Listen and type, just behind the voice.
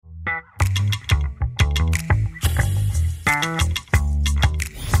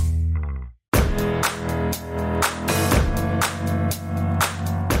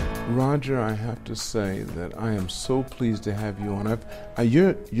Roger, I have to say that I am so pleased to have you on.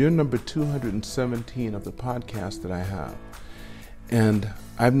 You're number 217 of the podcast that I have. And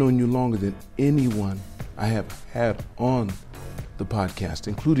I've known you longer than anyone I have had on the podcast,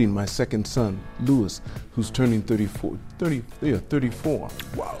 including my second son, Louis, who's turning 34.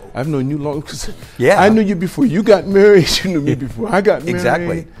 Wow. I've known you long because I knew you before you got married. You knew me before I got married.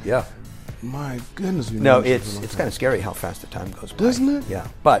 Exactly, yeah. My goodness. It's kind of scary how fast the time goes by. Doesn't it? Yeah,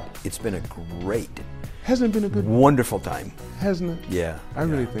 but it's been a great, hasn't it been a good, wonderful time. Hasn't it? Yeah. I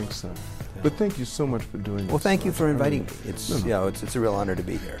really think so. Yeah. But thank you so much for doing this. Well, thank you for inviting me. It's it's a real honor to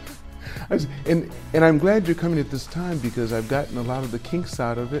be here. And I'm glad you're coming at this time because I've gotten a lot of the kinks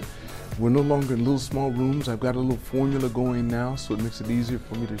out of it. We're no longer in little small rooms. I've got a little formula going now, so it makes it easier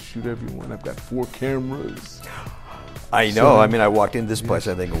for me to shoot everyone. I've got 4 cameras. I know. I mean, I walked into this place,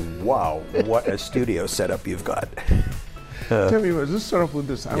 I think, wow, what a studio setup you've got. Tell me, let's start off with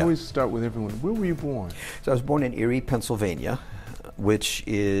this. I always start with everyone. Where were you born? So I was born in Erie, Pennsylvania, which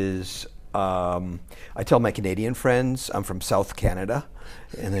is, I tell my Canadian friends I'm from South Canada,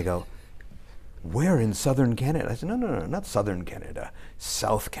 and they go, where in southern Canada? I said, no, not southern Canada,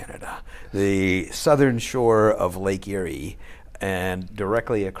 South Canada. The southern shore of Lake Erie, and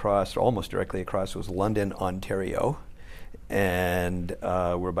almost directly across was London, Ontario. And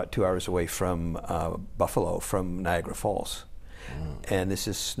we're about 2 hours away from Buffalo, from Niagara Falls. And this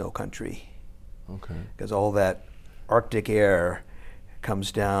is snow country. Okay. Because all that Arctic air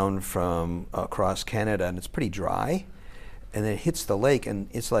comes down from across Canada, and it's pretty dry. And then it hits the lake, and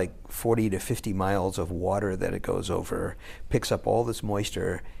it's like 40 to 50 miles of water that it goes over, picks up all this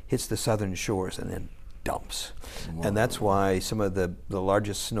moisture, hits the southern shores, and then dumps. Wow. And that's why some of the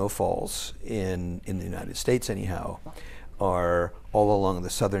largest snowfalls in the United States, anyhow, are all along the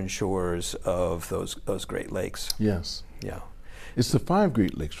southern shores of those Great Lakes. Yes. Yeah. It's the 5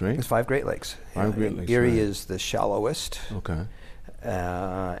 Great Lakes, right? It's 5 Great Lakes. 5 Great Lakes. Erie is the shallowest. Okay.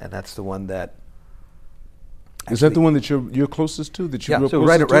 And that's the one that. Is that the one that you're closest to? That you grew up so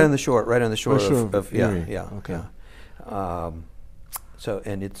right on the shore, of Erie. Yeah. Okay. Yeah. So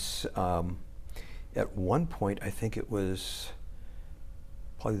and it's at one point I think it was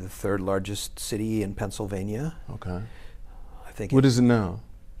probably the 3rd largest city in Pennsylvania. Okay. I think. What is it now?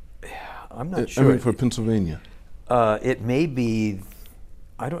 I'm not sure. I mean, for Pennsylvania. It may be,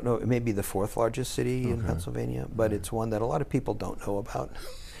 I don't know, it may be the 4th largest city in Pennsylvania, but it's one that a lot of people don't know about.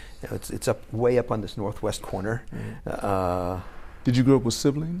 It's way up on this northwest corner. Did you grow up with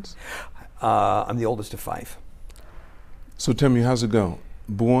siblings? I'm the oldest of 5. So tell me, how's it go?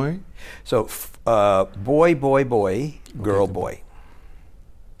 Boy? So boy, girl, boy.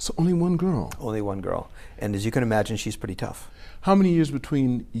 So only one girl? Only one girl. And as you can imagine, she's pretty tough. How many years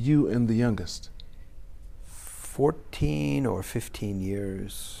between you and the youngest? 14 or 15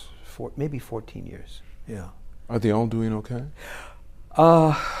 years. Maybe 14 years, yeah. Are they all doing okay?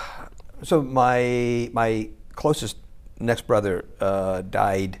 So my closest next brother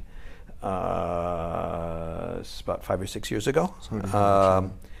died about 5 or 6 years ago.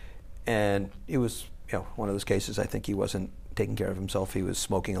 And it was one of those cases. I think he wasn't taking care of himself. He was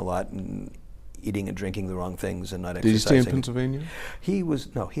smoking a lot and eating and drinking the wrong things and not exercising. Did he stay in Pennsylvania? He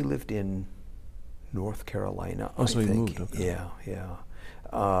lived in North Carolina. Oh, so he moved. Okay. Yeah.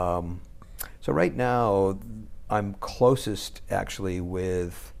 So right now, I'm closest actually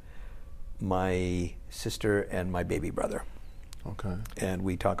with my sister and my baby brother. Okay. And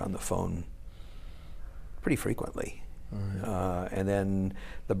we talk on the phone pretty frequently. Right. And then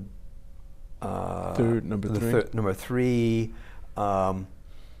the number 3.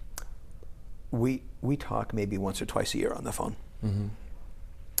 We talk maybe once or twice a year on the phone. Mm-hmm.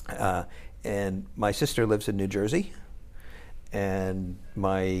 And my sister lives in New Jersey, and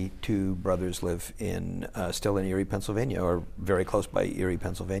my 2 brothers live still in Erie, Pennsylvania, or very close by Erie,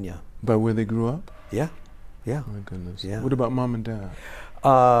 Pennsylvania. By where they grew up? Yeah. My goodness. Yeah. What about mom and dad?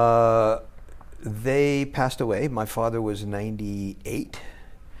 They passed away. My father was 98,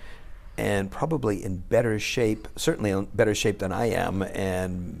 and probably in better shape, certainly in better shape than I am,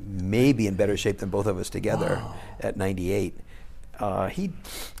 and maybe in better shape than both of us together at 98.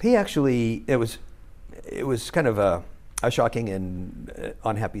 He actually, it was kind of a shocking and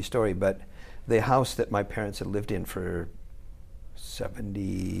unhappy story, but the house that my parents had lived in for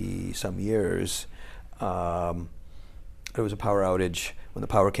 70 some years, there was a power outage. When the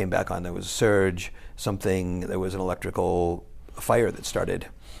power came back on, there was a surge, there was an electrical fire that started,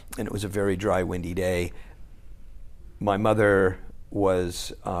 and it was a very dry, windy day. My mother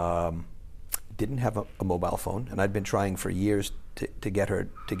didn't have a mobile phone, and I'd been trying for years to get her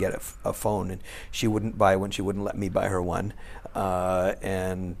to get a phone, and she wouldn't buy one. She wouldn't let me buy her one,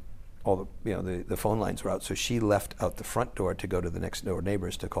 and all the phone lines were out. So she left out the front door to go to the next door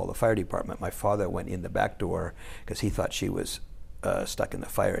neighbors to call the fire department. My father went in the back door because he thought she was stuck in the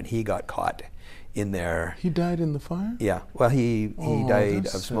fire, and he got caught in there. He died in the fire? Yeah. Well, he died of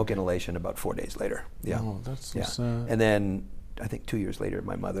that's smoke sad. inhalation about 4 days later. Yeah. Oh, that's so Yeah. sad. And then I think 2 years later,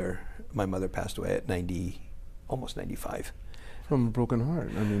 my mother passed away at 90, almost 95. From a broken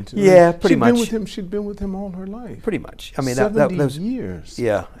heart. I mean, Yeah, pretty much. She'd been with him all her life. Pretty much. I mean, 70 that was years.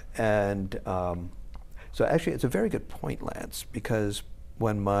 Yeah, and so actually, it's a very good point, Lance, because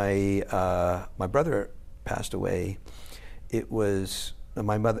when my brother passed away, it was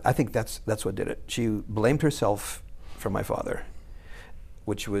my mother. I think that's what did it. She blamed herself for my father,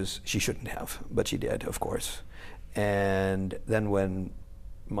 which was she shouldn't have, but she did, of course. And then when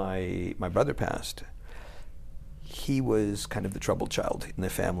my brother passed, he was kind of the troubled child in the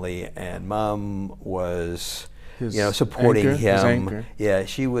family, and Mom was, supporting anchor, his him. anchor. Yeah,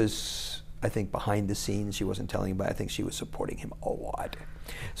 she was, I think, behind the scenes. She wasn't telling him, but I think she was supporting him a lot.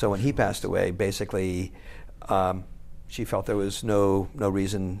 So when he passed away, basically, she felt there was no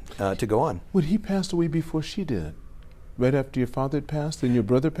reason to go on. Well, he passed away before she did. Right after your father had passed, and your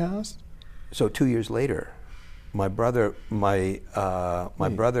brother passed? So 2 years later, my brother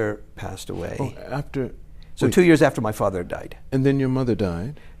passed away. Oh, after. So wait. 2 years after my father died. And then your mother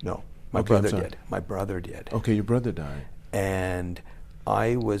died? No, my Okay, I'm brother sorry. did. My brother did. Okay, your brother died. And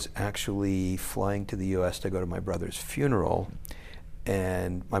I was actually flying to the U.S. to go to my brother's funeral,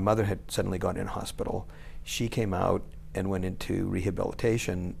 and my mother had suddenly gone in hospital. She came out and went into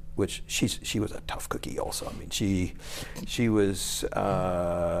rehabilitation, which she was a tough cookie also. I mean, she was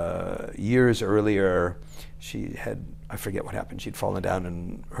years earlier, she had, I forget what happened, she'd fallen down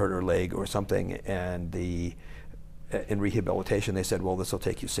and hurt her leg or something, and in rehabilitation they said, well, this will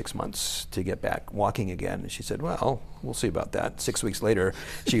take you 6 months to get back walking again. And she said, well, we'll see about that. 6 weeks later,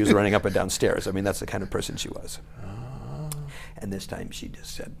 she was running up and down stairs. I mean, that's the kind of person she was. And this time she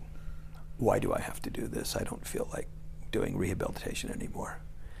just said, why do I have to do this? I don't feel like doing rehabilitation anymore.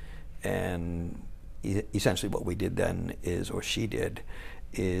 And essentially what we did then she did,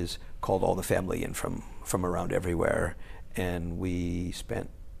 called all the family in from around everywhere, and we spent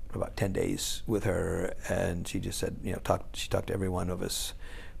about 10 days with her, and she just said, she talked to every one of us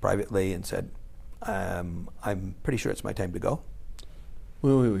privately and said, I'm pretty sure it's my time to go.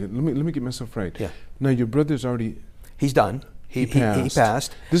 Wait. Let me get myself right. Yeah. Now, your brother's already... He's done. He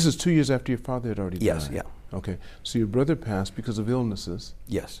passed. This is 2 years after your father had already died? Yes, yeah. Okay. So your brother passed because of illnesses?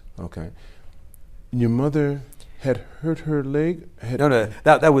 Yes. Okay. Your mother had hurt her leg? No.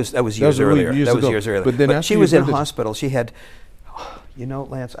 That was years earlier. Years ago. But then after she was in brother... hospital. She had,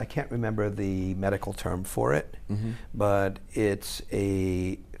 Lance, I can't remember the medical term for it, but it's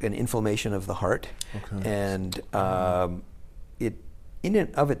an inflammation of the heart. Okay. And it, in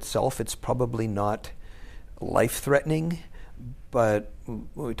and of itself, it's probably not life-threatening, but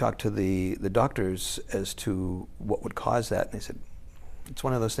we talked to the doctors as to what would cause that, and they said, it's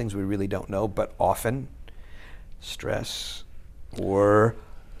one of those things we really don't know, but often stress or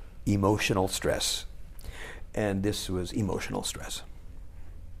emotional stress. And this was emotional stress.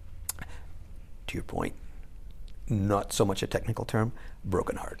 To your point, not so much a technical term,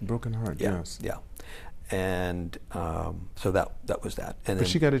 broken heart. Broken heart, Yeah, yes. yeah. And so that was that. And But then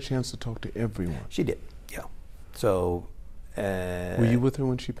she got a chance to talk to everyone. she did, yeah. So... Were you with her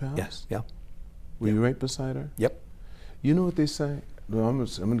when she passed? Yes, yeah. Were you right beside her? Yep. You know what they say? Well, I'm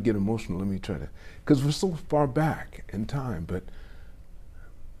going to get emotional. Let me try to... Because we're so far back in time, but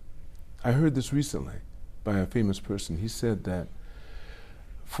I heard this recently by a famous person. He said that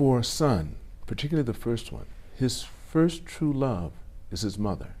for a son, particularly the first one, his first true love is his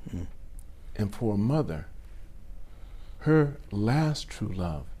mother. Mm. And for a mother, her last true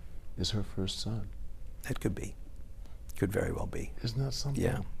love is her first son. It could be. Could very well be. Isn't that something?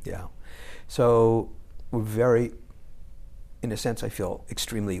 Yeah, yeah. So we're very, in a sense, I feel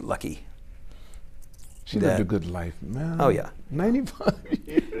extremely lucky. She lived a good life, man. Oh, yeah. 95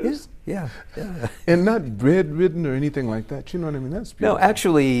 years. Yeah. And not bedridden or anything like that. You know what I mean? That's beautiful. No,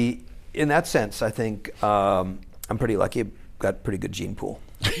 actually, in that sense, I think I'm pretty lucky. I've got a pretty good gene pool.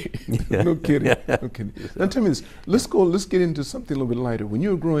 No kidding. No kidding. Now tell me this. Let's get into something a little bit lighter. When you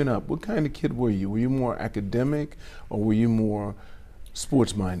were growing up, what kind of kid were you? Were you more academic or were you more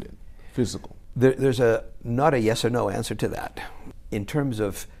sports-minded, physical? There's not a yes or no answer to that. In terms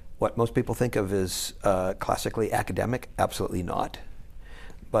of what most people think of as classically academic, absolutely not.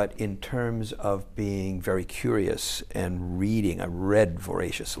 But in terms of being very curious and reading, I read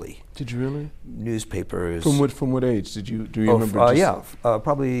voraciously. Did you really? Newspapers. From what age do you remember?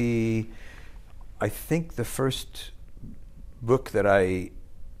 Probably. I think the first book that I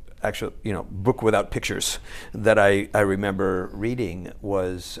actual, book without pictures that I remember reading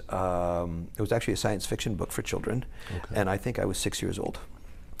was it was actually a science fiction book for children, and I think I was 6 years old.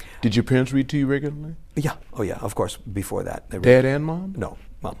 Did your parents read to you regularly? Yeah. Oh, yeah. Of course. Before that, they Dad and mom? No,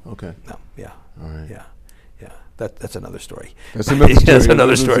 mom. Okay. No. Yeah. All right. Yeah. Yeah. That's another story. That's another story. That's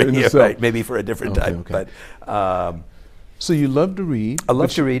another story. Yeah, right. Maybe for a different time. Okay. But so you love to read. I love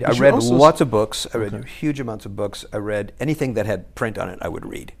to read. I read lots of books. I read huge amounts of books. I read anything that had print on it. I would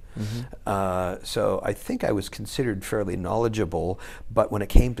read. So I think I was considered fairly knowledgeable. But when it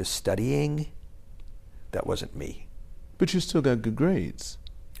came to studying, that wasn't me. But you still got good grades.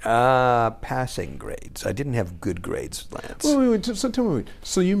 Passing grades. I didn't have good grades, Lance. Wait. So tell me,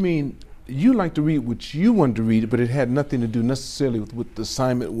 so you mean you like to read what you wanted to read, but it had nothing to do necessarily with what the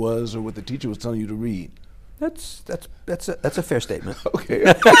assignment was or what the teacher was telling you to read? That's a fair statement.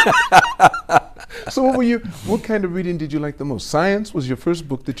 Okay. So what kind of reading did you like the most? Science was your first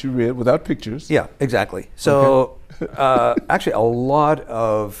book that you read without pictures. Yeah, exactly. So actually a lot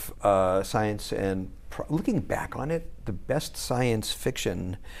of science, and looking back on it, the best science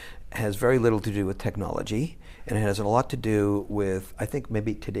fiction has very little to do with technology, and it has a lot to do with, I think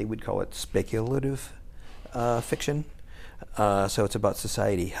maybe today we'd call it speculative fiction. So it's about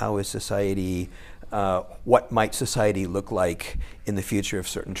society. How is society, what might society look like in the future if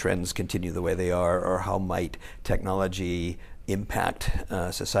certain trends continue the way they are, or how might technology impact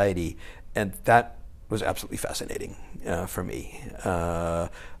society? And that was absolutely fascinating for me.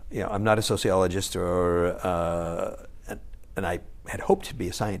 I'm not a sociologist, and I had hoped to be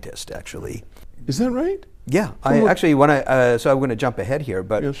a scientist, actually. Is that right? Yeah, I actually, when so I'm going to jump ahead here,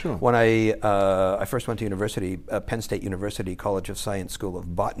 but yeah, sure. When I first went to university, Penn State University College of Science School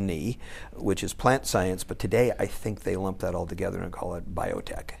of Botany, which is plant science, but today I think they lump that all together and call it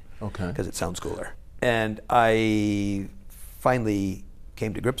biotech. Okay. Because it sounds cooler. And I finally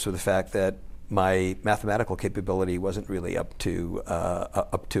came to grips with the fact that my mathematical capability wasn't really up to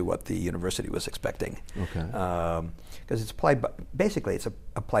what the university was expecting. Okay. Because it's basically it's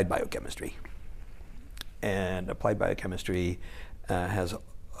applied biochemistry. And applied biochemistry has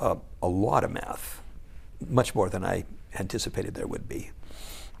a lot of math, much more than I anticipated there would be.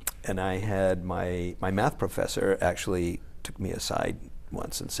 And I had my math professor actually took me aside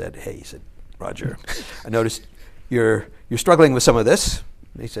once and said, "Hey," he said, "Roger, I noticed you're struggling with some of this."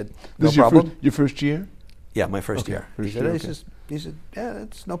 And he said, "No this problem." Your first year? Yeah, my first year. He said, "Yeah,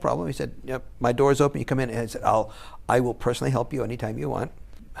 that's no problem." He said, "Yep, my door's open. You come in." And I said, I will personally help you anytime you want.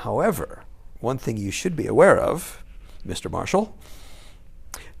 However, one thing you should be aware of, Mr. Marshall,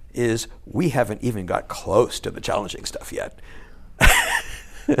 is we haven't even got close to the challenging stuff yet."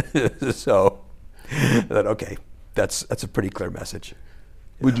 So I thought, okay, that's a pretty clear message.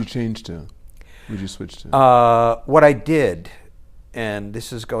 Would you change to? Would you switch to? What I did, and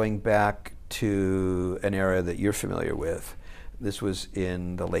this is going back to an era that you're familiar with. This was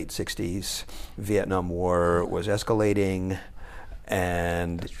in the late 60s. Vietnam War was escalating.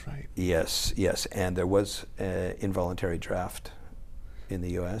 And that's right. Yes, and there was an involuntary draft in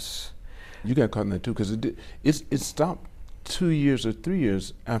the U.S. You got caught in that too, because it stopped 2 years or 3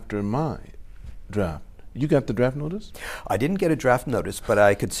 years after my draft. You got the draft notice? I didn't get a draft notice, but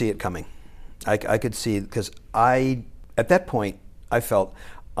I could see it coming. I could see, because at that point, I felt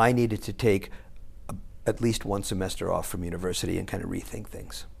I needed to take at least one semester off from university and kind of rethink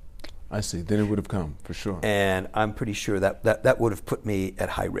things. I see. Then it would have come, for sure. And I'm pretty sure that would have put me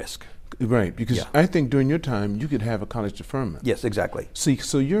at high risk. Right, because I think during your time, you could have a college deferment. Yes, exactly. See,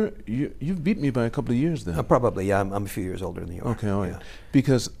 so you've beat me by a couple of years then. Probably, yeah. I'm a few years older than you are. Okay, all right. Yeah.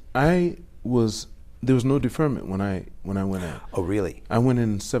 Because there was no deferment when I went in. Oh, really? I went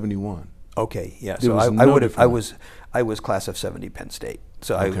in 71. Okay, yeah. There So was I no would have. deferment. I was class of 70 Penn State.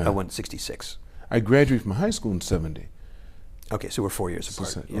 So I went 66. I graduated from high school in 70. Okay, so we're 4 years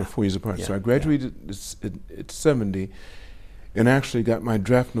apart. We're 4 years apart. Yeah. So I graduated at 70 and actually got my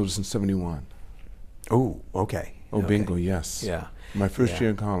draft notice in 71. Oh, okay. Oh, okay. bingo, yes. Yeah. My first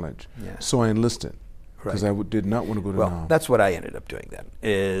year in college. Yeah. So I enlisted because I did not want to go to Well, that's what I ended up doing then,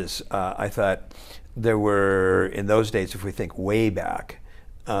 is I thought there were, in those days, if we think way back,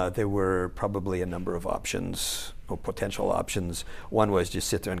 there were probably a number of options, or potential options. One was just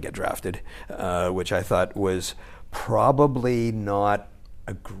sit there and get drafted, which I thought was probably not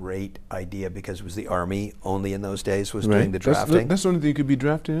a great idea, because it was the Army only in those days was doing the drafting. That's the only thing you could be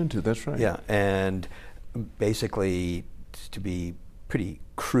drafted into, that's right. Yeah, and basically, to be pretty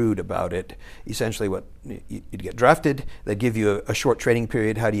crude about it, essentially you'd get drafted, they'd give you a short training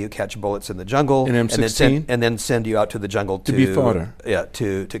period, how do you catch bullets in the jungle, and then send you out to the jungle to be fodder. Yeah,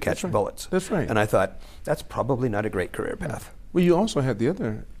 to catch bullets. That's right. And I thought, that's probably not a great career path. Well, you also had the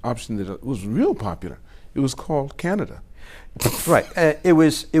other option that was real popular. It was called Canada. Right. It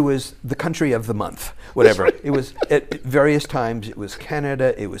was the country of the month, whatever. Right. It was at various times. It was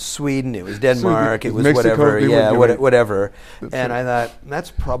Canada. It was Sweden. It was Denmark. It was Mexico, whatever. Yeah, whatever. That's and right. I thought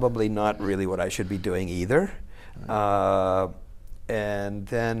that's probably not really what I should be doing either. And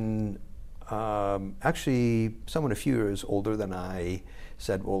then actually, someone a few years older than I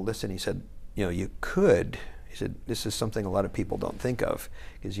said, "Well, listen," he said, "you could." He said, "This is something a lot of people don't think of,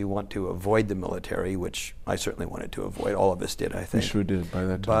 because you want to avoid the military," which I certainly wanted to avoid. All of us did, I think. We sure did by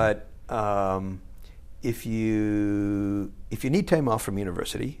that time. But if you need time off from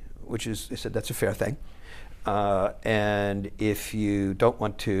university, which is, they said, that's a fair thing, and if you don't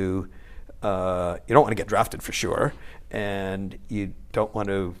want to, get drafted for sure, and you don't want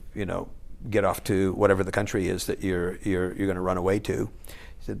to, get off to whatever the country is that you're going to run away to,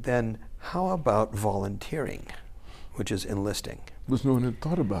 he said, then how about volunteering, which is enlisting? Was no one had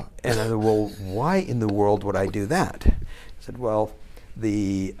thought about. And I said, well, why in the world would I do that? He said, well,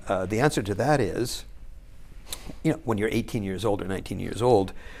 the answer to that is, when you're 18 years old or 19 years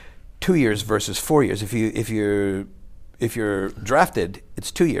old, 2 years versus 4 years. If you're drafted,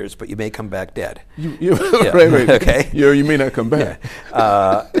 it's 2 years, but you may come back dead. Yeah. Right. Okay. You may not come back.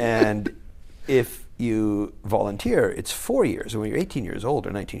 Yeah. And if you volunteer, it's 4 years. And when you're 18 years old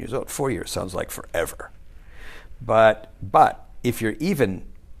or 19 years old, 4 years sounds like forever. But if you're even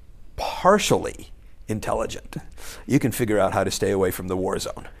partially intelligent, you can figure out how to stay away from the war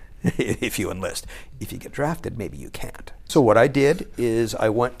zone if you enlist. If you get drafted, maybe you can't. So what I did is I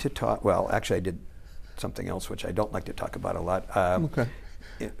went to talk, well, actually I did something else which I don't like to talk about a lot. Okay.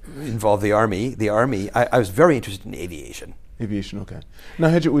 It involved the Army. I was very interested in aviation. Aviation, okay. Now,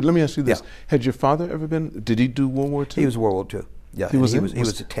 let me ask you this. Yeah. Had your father ever did he do World War II? He was World War II. Yeah, He was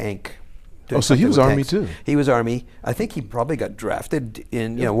a tank. Oh, so he was Army too? He was Army. I think he probably got drafted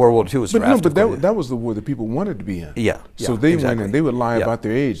in, World War II was drafted. No, but that was the war that people wanted to be in. Yeah. So they exactly. went in. They would lie about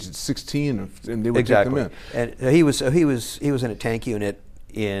their age, 16, and they would take them in. And he was in a tank unit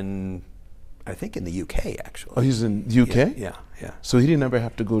I think in the UK, actually. Oh, he's in UK? Yeah. So he didn't ever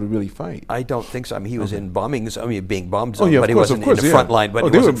have to go to really fight? I don't think so. I mean, he was in bombings, being bombed, Oh, yeah, but he wasn't in the front line.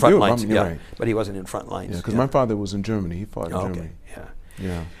 But he wasn't front lines. Yeah, right. But he wasn't in front lines. Yeah, because my father was in Germany. He fought in Germany.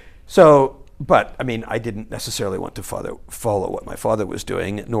 Yeah. So, but I mean, I didn't necessarily want to follow what my father was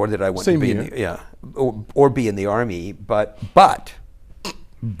doing, nor did I want to be or be in the Army. But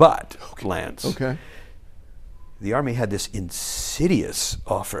Lance. Okay. The Army had this insidious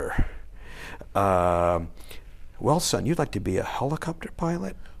offer. Well, son, you'd like to be a helicopter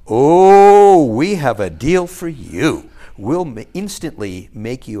pilot? Oh, we have a deal for you. We'll instantly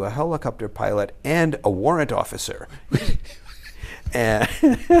make you a helicopter pilot and a warrant officer. And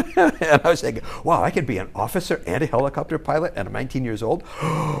I was thinking, wow, I could be an officer and a helicopter pilot, and I'm 19 years old?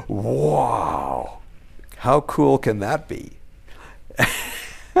 Wow. How cool can that be?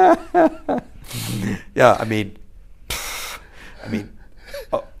 Yeah, I mean,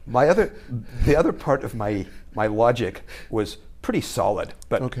 the other part of my logic was pretty solid,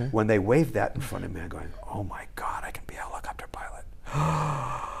 but when they waved that in front of me, I'm going, oh my God, I can be a helicopter pilot.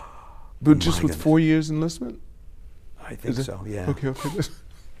 But just with 4 years enlistment? I think so, yeah. Okay.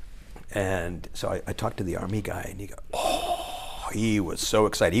 And so I talked to the Army guy, and he was so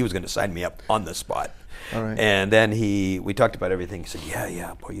excited. He was going to sign me up on the spot. All right. And then we talked about everything. He said,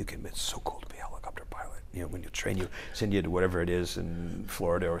 yeah, boy, it's so cool to be a helicopter pilot. When you train, send you to whatever it is in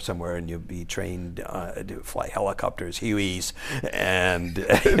Florida or somewhere, and you'll be trained to fly helicopters, Hueys, and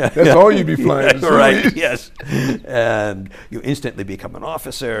that's all you'd be flying. Right? Yes. And you instantly become an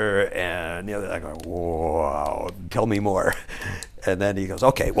officer, and I go, wow, tell me more. And then he goes,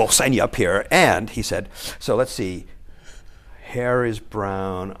 okay, we'll sign you up here. And he said, so let's see. Hair is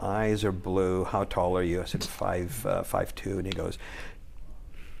brown, eyes are blue. How tall are you? I said 5'2", and he goes,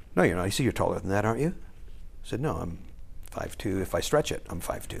 no, you're not. I see you're taller than that, aren't you? I said, no, I'm 5'2". If I stretch it, I'm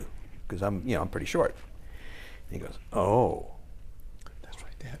 5'2", because I'm pretty short. And he goes, oh. That's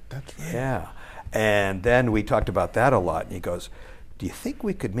right. That's right. Yeah. And then we talked about that a lot, and he goes, do you think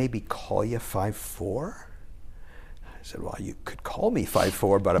we could maybe call you 5'4"? I said, well, you could call me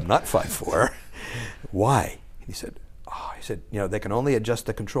 5'4", but I'm not 5'4". Why? And he said, they can only adjust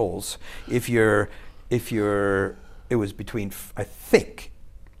the controls if you're, it was between, I think,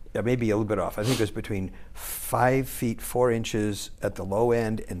 maybe a little bit off. I think it was between 5 feet 4 inches at the low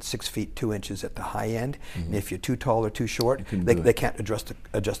end and 6 feet 2 inches at the high end. Mm-hmm. And if you're too tall or too short, they can't adjust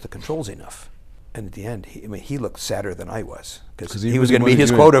the controls enough. And at the end, he looked sadder than I was, because he was going to meet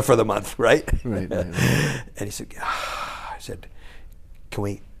his quota for the month, right? Right. And he said, I said, can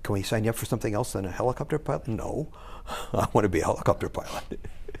we sign you up for something else than a helicopter pilot? No. I want to be a helicopter pilot.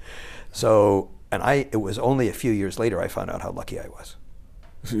 So, it was only a few years later I found out how lucky I was.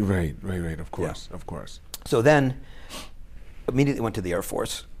 Right, of course. So then, immediately went to the Air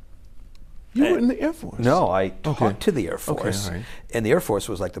Force. You were in the Air Force? No, I talked to the Air Force. Okay, all right. And the Air Force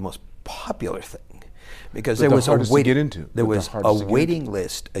was like the most popular thing. Because But there was There was a waiting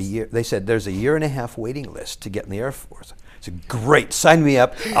list a year. They said there's a 1.5 year waiting list to get in the Air Force. I said, great, sign me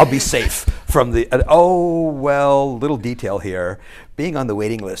up. I'll be safe from the. Little detail here. Being on the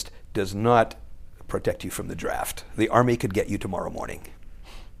waiting list does not protect you from the draft. The Army could get you tomorrow morning.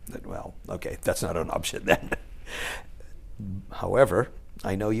 Well, okay, that's not an option then. However,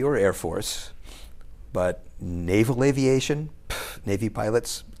 I know you're Air Force, but naval aviation, Navy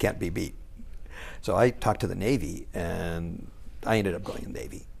pilots can't be beat. So I talked to the Navy, and I ended up going in the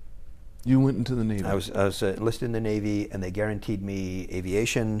Navy. You went into the Navy? I was enlisted in the Navy, and they guaranteed me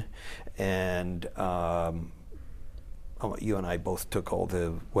aviation, and you and I both took all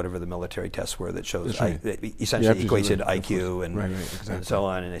the whatever the military tests were that shows essentially equated IQ and so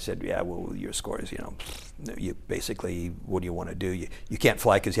on. And they said, yeah, well, your scores, you basically, what do you want to do? You can't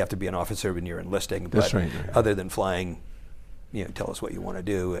fly because you have to be an officer when you're enlisting. But other than flying, tell us what you want to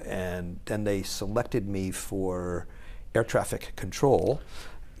do. And then they selected me for air traffic control,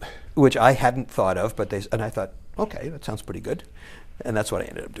 which I hadn't thought of, and I thought, okay, that sounds pretty good. And that's what I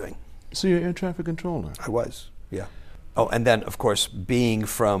ended up doing. So you're air traffic controller? I was, yeah. Oh, and then, of course, being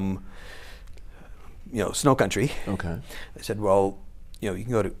from, snow country. Okay. They said, well, you can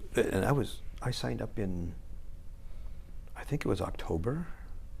go to, and I signed up in, I think it was October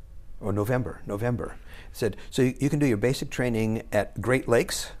or November. Said, so you can do your basic training at Great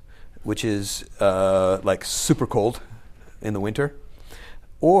Lakes, which is like super cold in the winter,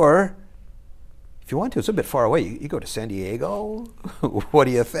 or if you want to, it's a bit far away. You go to San Diego. What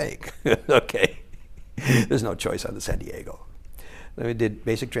do you think? Okay. There's no choice on the San Diego. Then we did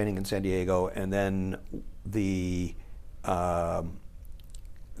basic training in San Diego, and then the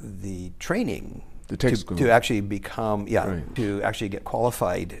training to actually become to actually get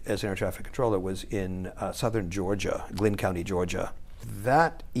qualified as an air traffic controller was in southern Georgia, Glynn County, Georgia.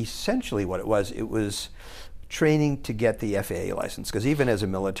 That essentially what it was training to get the FAA license, because even as a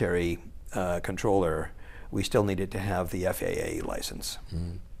military controller, we still needed to have the FAA license.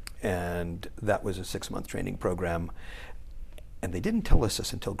 Mm. And that was a 6-month training program. And they didn't tell us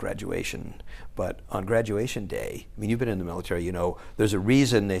this until graduation. But on graduation day, you've been in the military, there's a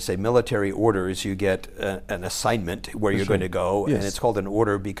reason they say military orders, you get an assignment where you're going to go. Yes. And it's called an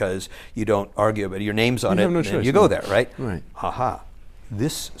order because you don't argue about it. Your name's on it, and you go there, right? Right. Aha.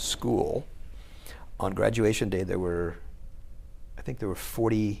 This school, on graduation day, I think there were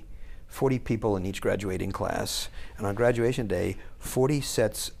 40 people in each graduating class. And on graduation day, 40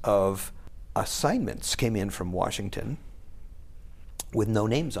 sets of assignments came in from Washington with no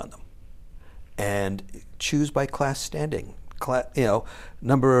names on them. And choose by class standing.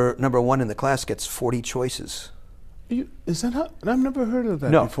 Number one in the class gets 40 choices. Is that how? I've never heard of that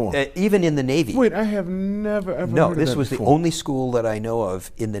before. Even in the Navy. Wait, I have never ever heard of that No, this was the only school that I know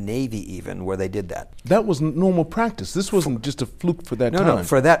of in the Navy even where they did that. That was normal practice. This wasn't just a fluke for that time. No,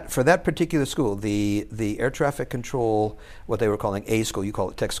 for that particular school, the air traffic control, what they were calling A school, you call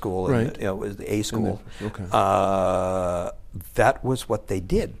it tech school, right. And it was the A school. Okay. That was what they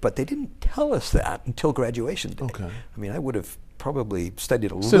did, but they didn't tell us that until graduation day. Okay. I would have probably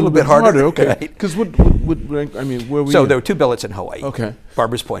studied a little bit harder. Okay. Because what rank? Where we? So there were 2 billets in Hawaii. Okay.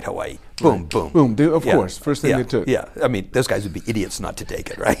 Barbers Point, Hawaii. Boom, boom. Boom. Of course. First thing they took. Yeah. Those guys would be idiots not to take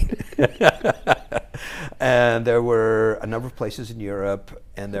it, right? And there were a number of places in Europe,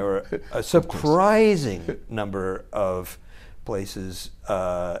 and there were a surprising number of places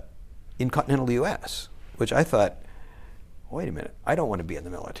in continental U.S., which I thought, wait a minute, I don't want to be in the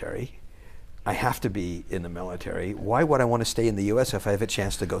military. I have to be in the military. Why would I want to stay in the U.S. if I have a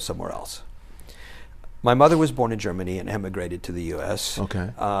chance to go somewhere else? My mother was born in Germany and emigrated to the U.S.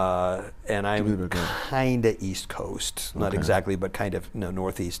 Okay. And I'm kind of East Coast. Not exactly, but kind of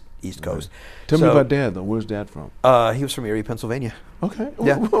Northeast, East Coast. Tell me about Dad, though. Where's Dad from? He was from Erie, Pennsylvania. Okay.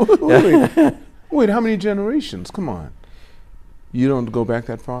 Yeah. Wait, how many generations? Come on. You don't go back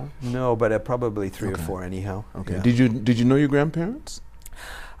that far? No, but probably 3 or 4 anyhow. Okay. Yeah. Did you know your grandparents?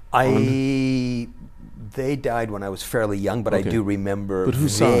 They died when I was fairly young, but I do remember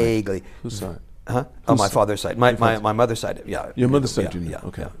vaguely. Whose side? Huh? My father's side. My mother's side. Yeah. Your mother's side, you knew. Yeah.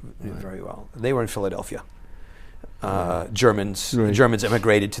 Okay. Yeah. Very well. They were in Philadelphia. Germans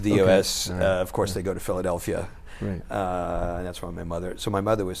immigrated to the U.S. Of course, they go to Philadelphia. Right. And that's why my mother. So my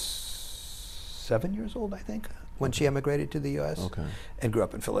mother was 7 years old, I think, when she emigrated to the U.S. Okay. And grew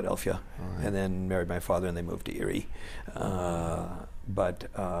up in Philadelphia, right. and then married my father, and they moved to Erie.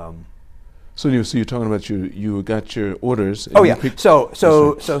 So you're talking about you got your orders. And Oh yeah. So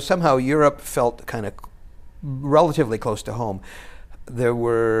somehow Europe felt kind of relatively close to home. There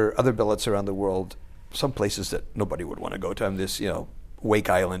were other billets around the world, some places that nobody would want to go to. This Wake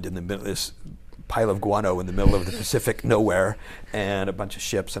Island in the middle, this pile of guano in the middle of the Pacific, nowhere, and a bunch of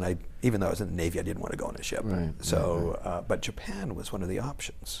ships. And even though I was in the Navy, I didn't want to go on a ship. Right. So, but Japan was one of the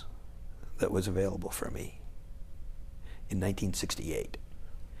options that was available for me in 1968.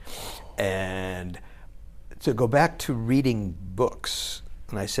 And to go back to reading books,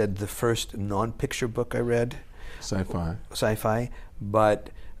 and I said the first non-picture book I read, sci-fi, but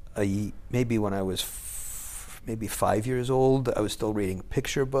maybe when I was maybe 5 years old, I was still reading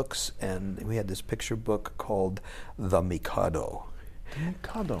picture books, and we had this picture book called The Mikado. And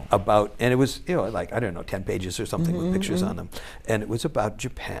it was, 10 pages or something with pictures on them. And it was about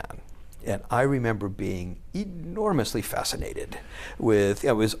Japan. And I remember being enormously fascinated with,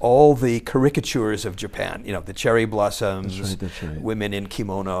 it was all the caricatures of Japan, the cherry blossoms, that's right. women in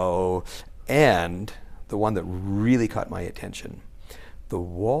kimono, and the one that really caught my attention, the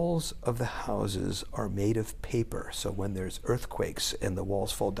walls of the houses are made of paper, so when there's earthquakes and the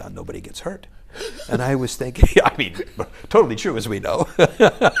walls fall down, nobody gets hurt. And I was thinking, totally true as we know.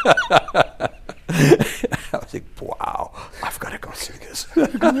 I was like, wow, I've got to go see this.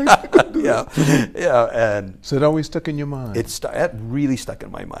 And so it always stuck in your mind. It really stuck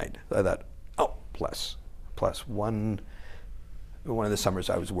in my mind. I thought, plus one of the summers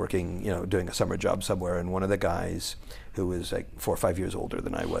I was working, doing a summer job somewhere, and one of the guys who was like 4 or 5 years older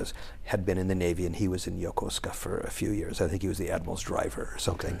than I was had been in the Navy, and he was in Yokosuka for a few years. I think he was the admiral's driver or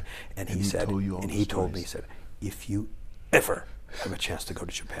something. Okay. And he told me, if you ever have a chance to go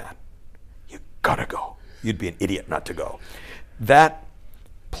to Japan, you gotta go. You'd be an idiot not to go. That,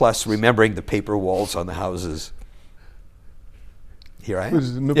 plus remembering the paper walls on the houses. Here I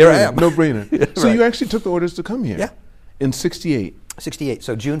am. No brainer. So Right. you actually took the orders to come here? Yeah. In 68? 68.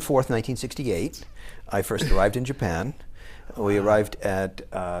 So June 4th, 1968, I first arrived in Japan. We arrived at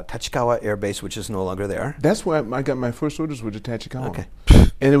Tachikawa Air Base, which is no longer there. That's why I got my first orders were to Tachikawa. Okay.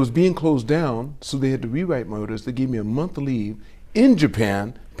 And it was being closed down, so they had to rewrite my orders. They gave me a month leave in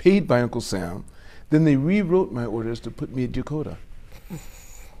Japan, paid by Uncle Sam. Then they rewrote my orders to put me at Yokota.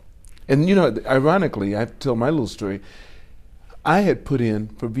 And ironically, I have to tell my little story. I had put in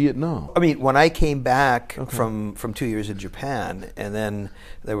for Vietnam. When I came back from 2 years in Japan, and then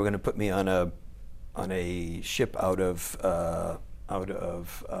they were going to put me on a ship out of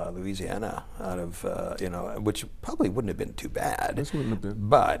Louisiana, which probably wouldn't have been too bad. This wouldn't have been.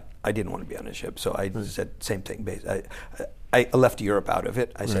 But I didn't want to be on a ship, so I said same thing. I left Europe out of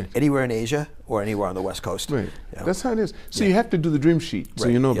it. I said anywhere in Asia or anywhere on the West Coast. Right. That's how it is. So you have to do the dream sheet, so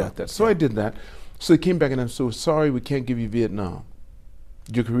you know about that. So I did that. So they came back and I'm so sorry we can't give you Vietnam.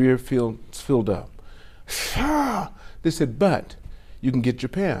 Your career filled up. They said, but you can get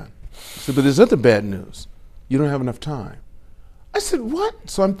Japan. I said, but there's other bad news. You don't have enough time. I said, what?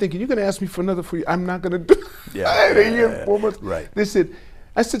 So I'm thinking, you're going to ask me for another 4 years. I'm not going to do it. I had a year and 4 months. Right.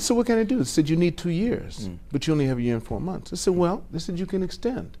 I said, so what can I do? They said, you need 2 years, but you only have a year and 4 months. I said, well, they said, you can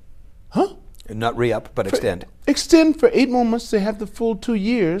extend. Huh? And not re-up, but extend. Extend for 8 more months to have the full 2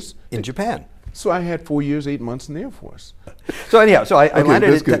 years. In Japan. So I had 4 years, 8 months in the Air Force. So anyhow, I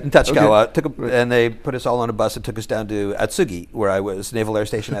landed in Tachikawa, Okay. and they put us all on a bus and took us down to Atsugi, where I was, Naval Air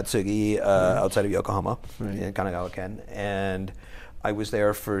Station Atsugi, outside of Yokohama, in Kanagawa-ken. And I was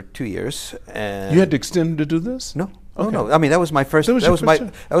there for 2 years. And you had to extend to do this? No. Okay. No. That was my first.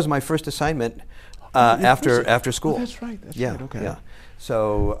 That was my first assignment after school. Oh, that's right. Right. Okay. Yeah.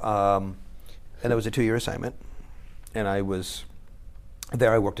 So, and that was a 2-year assignment, and I was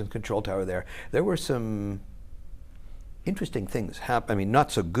there. I worked in the control tower there. There were some interesting things happen.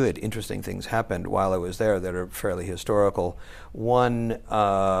 Not so good. Interesting things happened while I was there that are fairly historical. One,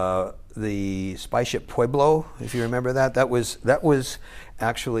 the spy ship Pueblo, if you remember that. That was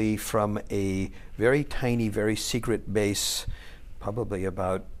actually from a very tiny, very secret base, probably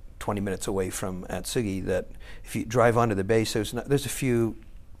about 20 minutes away from Atsugi. That if you drive onto the base, there's a few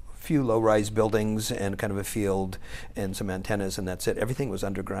low-rise buildings and kind of a field and some antennas, and that's it. Everything was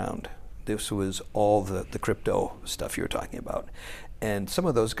underground. This was all the crypto stuff you were talking about. And some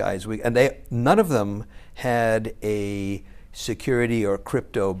of those guys, none of them had a security or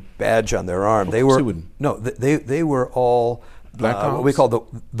crypto badge on their arm. They were all what we call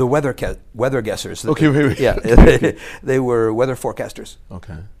the weather guessers. Okay, wait. Yeah, they were weather forecasters.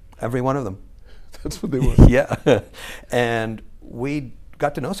 Okay. Every one of them. That's what they were. Yeah. And we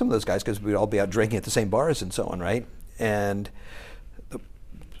got to know some of those guys because we'd all be out drinking at the same bars and so on, right? And the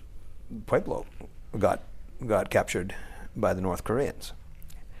Pueblo got captured by the North Koreans.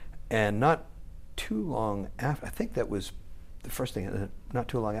 And not too long after, I think that was the first thing, not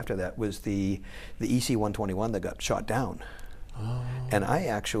too long after that was the EC-121 that got shot down. Oh. And I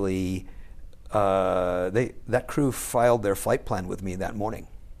actually, that crew filed their flight plan with me that morning.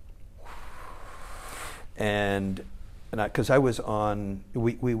 And because I was on,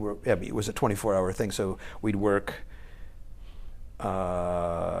 we were, I mean, it was a 24-hour thing, so we'd work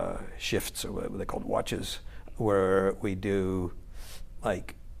shifts, or what they called watches, where we do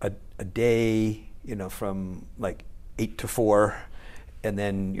like a day, you know, from like 8 to 4, and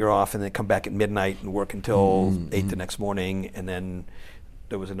then you're off, and then come back at midnight and work until 8 the next morning, and then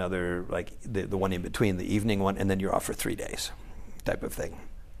there was another, like the one in between, the evening one, and then you're off for 3 days, type of thing.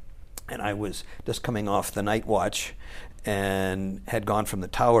 And I was just coming off the night watch, and had gone from the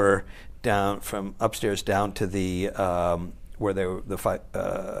tower down, from upstairs down to the where the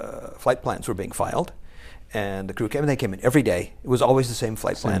flight plans were being filed. And the crew came, and they came in every day. It was always the same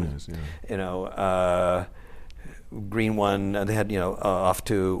flight plan. As, yeah. You know, green one, they had, you know, off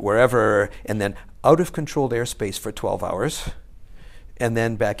to wherever, and then out of controlled airspace for 12 hours, and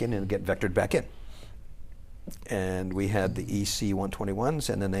then back in and get vectored back in. And we had the EC-121s,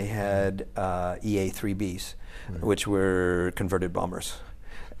 and then they had EA-3Bs, which were converted bombers.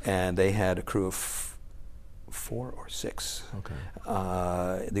 And they had a crew of 4 or 6. Okay.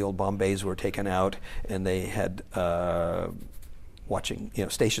 The old bomb bays were taken out, and they had watching, you know,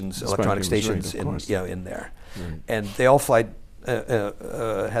 stations, electronic stations, in, you know, in there. Right. And they all had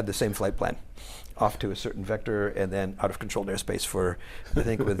the same flight plan, off to a certain vector, and then out of controlled airspace for, I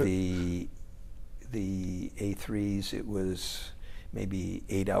think with the A3s, it was maybe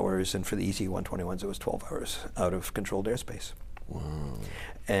 8 hours, and for the EC-121s, it was 12 hours out of controlled airspace. Wow.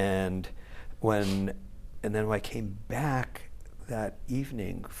 And then when I came back that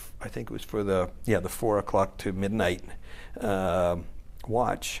evening, I think it was for the 4 o'clock to midnight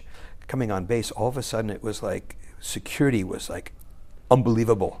watch, coming on base, all of a sudden it was like security was like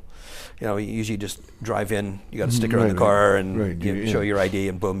unbelievable. You know, you usually just drive in, you got a sticker on the car, and you show your ID,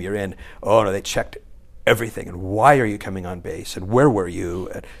 and boom, you're in. Oh no, they checked everything. And why are you coming on base? And where were you?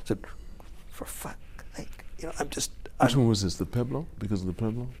 And I said, for fuck, like, you know, Which one was this? The Pueblo? Because of the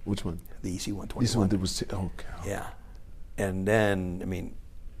Pueblo? Which one? The EC-121. This one that was, Yeah. And then, I mean,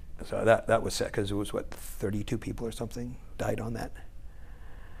 so that was sad, because it was, 32 people or something died on that.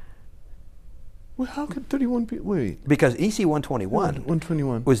 Well, how could 31 people, wait. Because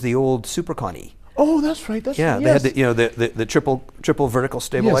EC-121 was the old Super Connie. Oh, that's right. They had the triple vertical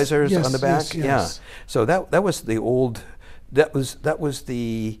stabilizers on the back. Yes. Yeah. So that was the old, that was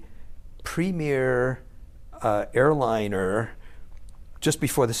the premier airliner just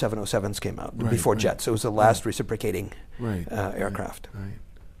before the 707s came out, before jets. It was the last reciprocating aircraft. Right.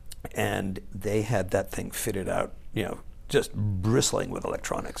 And they had that thing fitted out, you know, just bristling with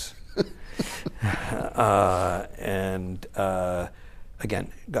electronics. And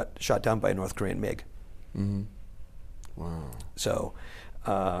again, got shot down by a North Korean MiG. Mm-hmm. Wow. So,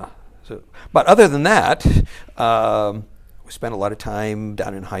 but other than that, we spent a lot of time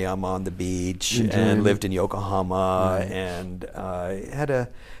down in Hayama on the beach, and lived in Yokohama, and had a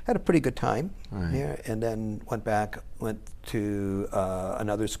pretty good time here. And then went to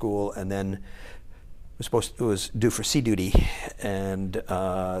another school, and then was due for sea duty, and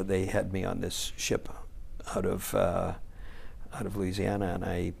they had me on this ship out of Louisiana,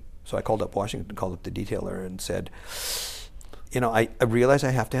 and so I called up Washington, called up the detailer, and said, you know, I realize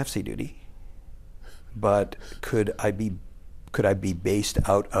I have to have sea duty, but could I be based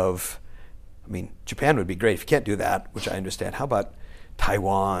out of, I mean, Japan would be great if you can't do that, which I understand. How about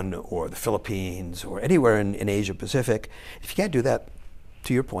Taiwan or the Philippines or anywhere in Asia Pacific? If you can't do that,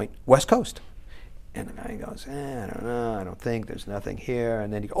 to your point, West Coast. And the guy goes, I don't know, I don't think, there's nothing here.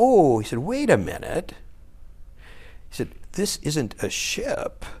 And then he said, wait a minute. He said, this isn't a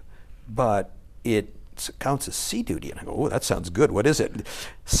ship, but it counts as sea duty. And I go, that sounds good. What is it?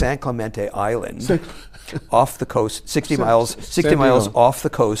 San Clemente Island, off the coast, 60 miles off the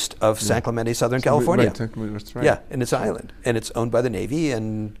coast of San Clemente, Southern California. That's right. Yeah, and it's an island, and it's owned by the Navy,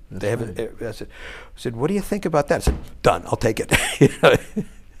 and they have it. I said, what do you think about that? I said, done, I'll take it.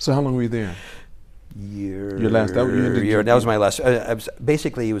 So how long were you there? Year. Your last year. That was my last.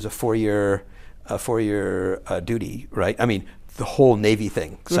 Basically, it was a 4-year duty, right? I mean, the whole Navy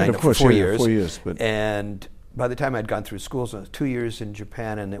thing. Signed up for 4 years. 4 years, but and by the time I'd gone through schools, I was 2 years in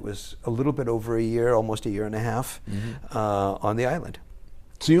Japan, and it was a little bit over a year, almost a year and a half, on the island.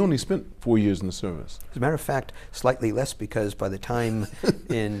 So you only spent 4 years in the service. As a matter of fact, slightly less, because by the time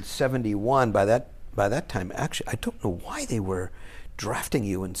in 71, by that time, actually, I don't know why they were drafting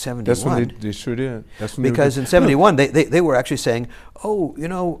you in 71. That's when they sure did. That's when because in 71, they were actually saying, oh, you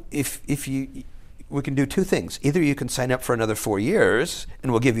know, if we can do two things. Either you can sign up for another 4 years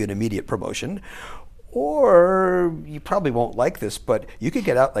and we'll give you an immediate promotion, or you probably won't like this, but you could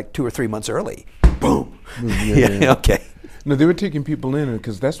get out like 2 or 3 months early. Boom. Yeah. Okay. No, they were taking people in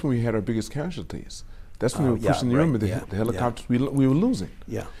because that's when we had our biggest casualties. That's when they were pushing the helicopters. We were losing.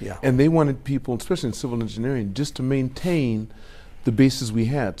 Yeah. And they wanted people, especially in civil engineering, just to maintain the bases we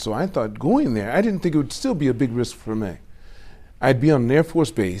had. So I thought going there, I didn't think it would still be a big risk for me. I'd be on an Air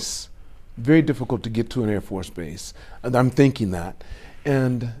Force base, very difficult to get to an Air Force base. And I'm thinking that.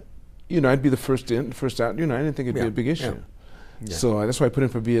 And, you know, I'd be the first in, first out. You know, I didn't think it'd be a big issue. Yeah. So that's why I put in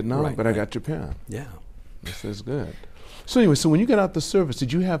for Vietnam, but I got Japan. Yeah. That's good. So anyway, so when you got out the service,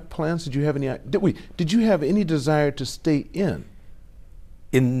 did you have plans? Did you have any? Did you have any desire to stay in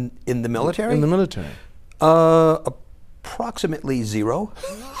the military? In the military. Approximately zero.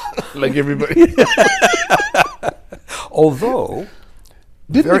 Like everybody. Although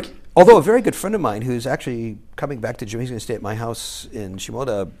a very good friend of mine who's actually coming back to Germany, he's going to stay at my house in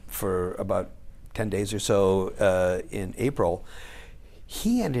Shimoda for about 10 days or so in April.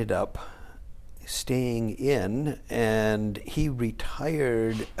 He ended up staying in, and he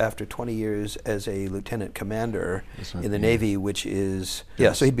retired after 20 years as a lieutenant commander in the Navy, which is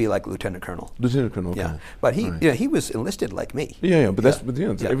so he'd be like lieutenant colonel. Lieutenant colonel, okay. Yeah, but he was enlisted like me. But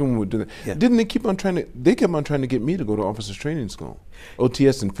everyone would do that. Yeah. Didn't they keep on trying to? They kept on trying to get me to go to officers training school,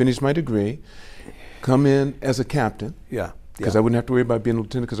 OTS, and finish my degree, come in as a captain. Because I wouldn't have to worry about being a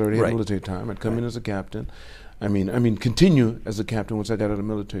lieutenant because I already had military time. I'd come in as a captain. I mean, continue as a captain once I got out of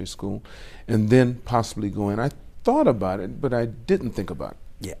military school, and then possibly go in. I thought about it, but I didn't think about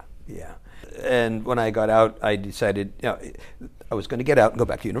it. Yeah. And when I got out, I decided, I was going to get out and go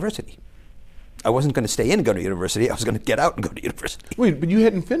back to university. I wasn't going to stay in and go to university. I was going to get out and go to university. Wait, but you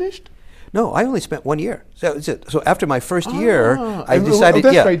hadn't finished? No, I only spent 1 year. So after my first year, I decided,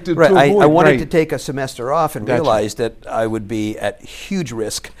 I wanted to take a semester off and realized that I would be at huge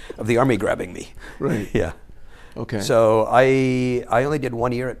risk of the Army grabbing me. Right. Yeah. Okay. So I only did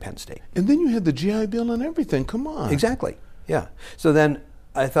 1 year at Penn State. And then you had the GI Bill and everything. Come on. Exactly. Yeah. So then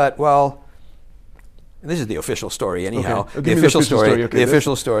I thought, well, this is the official story anyhow. Okay. The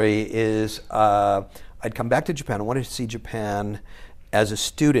official story is I'd come back to Japan. I wanted to see Japan as a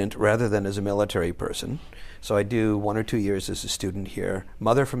student rather than as a military person. So I do 1 or 2 years as a student here.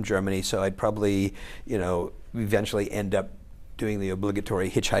 Mother from Germany, so I'd probably, eventually end up doing the obligatory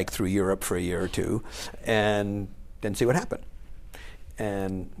hitchhike through Europe for a year or two, and then see what happened.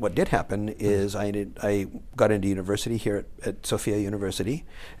 And what did happen is I got into university here at Sophia University,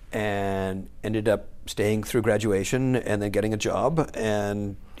 and ended up staying through graduation and then getting a job,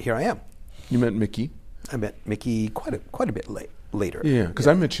 and here I am. You met Mickey? I met Mickey quite a bit later. Yeah, because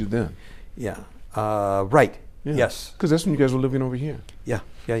I met you then. Yeah. Right. Yeah. Yes. Because that's when you guys were living over here. Yeah,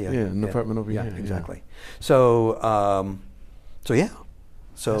 an apartment over here. Yeah, exactly. So,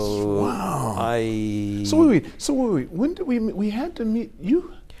 So wow. So wait. When did we had to meet?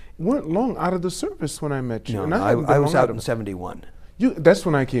 You weren't long out of the service when I met you. No, and I was out in 71. That's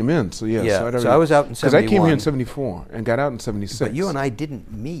when I came in. So yeah. So I was out in 71. Because I came here in 74 and got out in 76. But you and I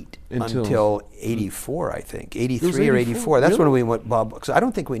didn't meet until 84, I think. 83 or 84. That's when we went Bob. Because I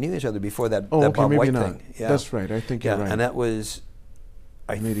don't think we knew each other before that Bob White thing. Yeah. That's right. I think you're right. And that was,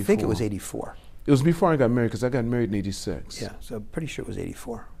 I think it was 84. It was before I got married, because I got married in 86. Yeah, so I'm pretty sure it was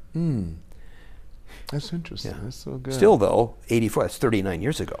 84. That's interesting. Yeah. That's so good. Still, though, 84, that's 39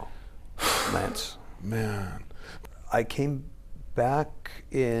 years ago, Lance. Man. I came back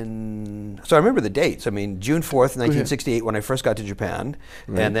so I remember the dates. I mean, June 4th, 1968, when I first got to Japan,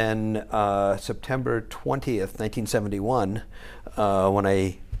 and then September 20th, 1971, when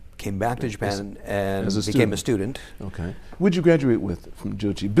I came back to Japan and became a student. Okay. What'd you graduate with from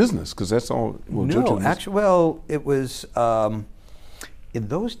Jochi? Business, because that's all. Well, no, actually, it was in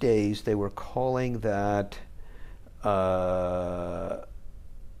those days they were calling that I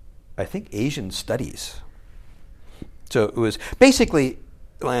think Asian Studies. So it was basically,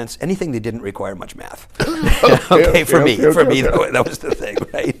 Lance, anything that didn't require much math. For me, that was the thing,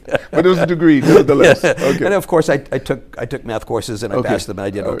 right? But it was a degree, nevertheless. Yes. Okay. And of course, I took math courses and I passed them and I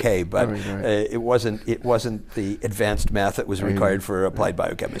did okay, but it wasn't the advanced math that was required for applied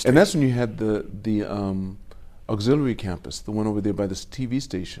biochemistry. And that's when you had the auxiliary campus, the one over there by this TV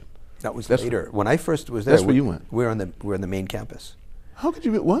station. That was later. When I first was there, that's where you went. We're on the main campus. How could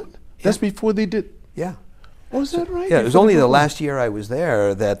you? What? That's before they did. Yeah. Oh, is that right? Yeah, it was only the last year I was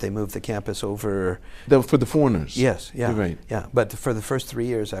there that they moved the campus over. For the foreigners? Yes, yeah. You're right. Yeah, but for the first 3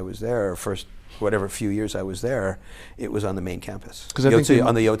 years I was there, whatever few years I was there, it was on the main campus. Because I think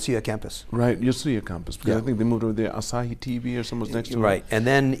on the Yotsuya campus. Right, Yotsuya campus. Because I think they moved over there. Asahi TV or something was next to it. Right, and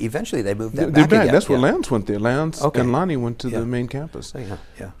then eventually they moved that They're back again. That's where Lance went there. Lance Okay. and Lonnie went to the main campus.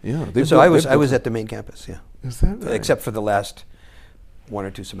 Yeah. So I was at the main campus. Yeah. Is that right? Except for the last 1 or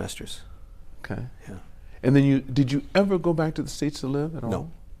 2 semesters. Okay. Yeah. And then did you ever go back to the States to live at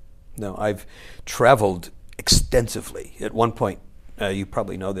all? No. I've traveled extensively. At one point, you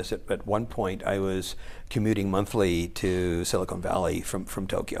probably know this. At one point, I was commuting monthly to Silicon Valley from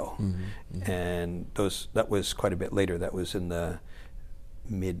Tokyo, and that was quite a bit later. That was in the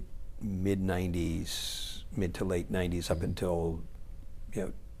mid '90s, mid to late '90s, up until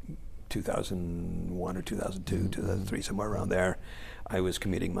 2001 or 2002, 2003, somewhere around there. I was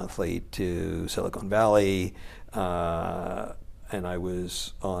commuting monthly to Silicon Valley, and I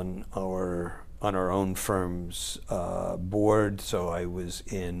was on our own firm's board. So I was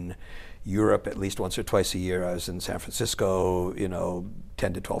in Europe at least once or twice a year. I was in San Francisco,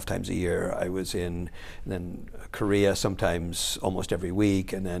 10 to 12 times a year. I was in then Korea sometimes almost every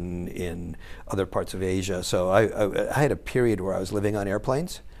week, and then in other parts of Asia. So I had a period where I was living on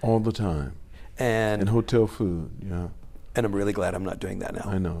airplanes. All the time. And hotel food, yeah. And I'm really glad I'm not doing that now.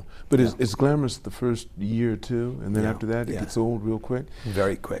 I know. But it's glamorous the first year or two, and then after that it gets old real quick.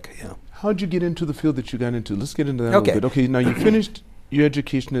 Very quick, yeah. How'd you get into the field that you got into? Let's get into that a little bit. Okay, now you finished your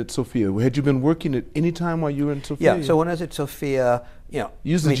education at Sophia. Had you been working at any time while you were in Sophia? Yeah, so when I was at Sophia, you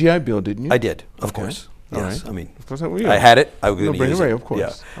used the GI Bill, didn't you? I did, of course. All yes, right. I mean, of course, I had it. I was going to use it. Of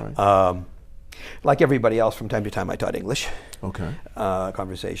course. Yeah. All right. Like everybody else, from time to time, I taught English. Okay.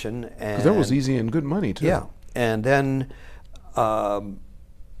 Conversation. Because that was easy and good money too. Yeah, and then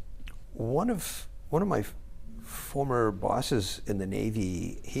one of my former bosses in the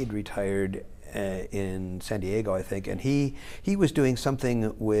Navy, he had retired in San Diego, I think, and he was doing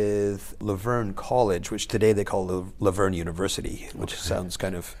something with Laverne College, which today they call Laverne University, which sounds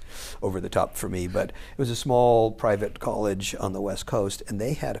kind of over the top for me, but it was a small private college on the West Coast, and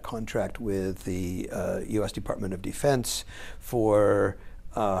they had a contract with the U.S. Department of Defense for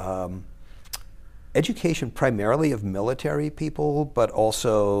education primarily of military people, but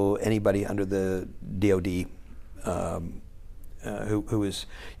also anybody under the DoD who is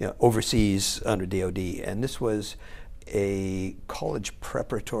overseas under DoD, and this was a college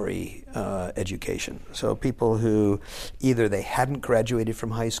preparatory education. So people who either they hadn't graduated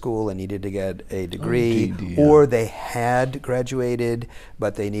from high school and needed to get a degree, or they had graduated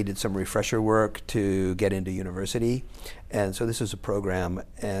but they needed some refresher work to get into university. And so this was a program,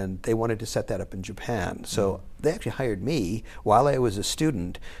 and they wanted to set that up in Japan. So they actually hired me while I was a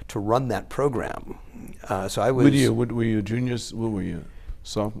student to run that program. So I was. What were you juniors? What were you?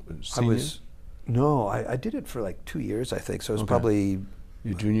 Seniors? I did it for like 2 years, I think. So it was probably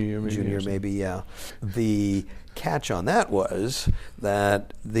your junior year, maybe. Junior, maybe, yeah. The catch on that was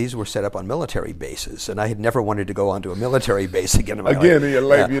that these were set up on military bases, and I had never wanted to go onto a military base again in my life. In your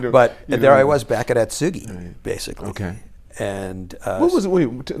life, but there I was back at Atsugi, basically. Okay. And what was it? Wait,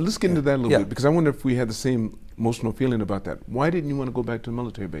 let's get into that a little bit, because I wonder if we had the same emotional feeling about that. Why didn't you want to go back to a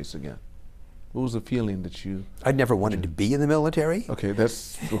military base again? What was the feeling that you... I'd never wanted to be in the military. Okay,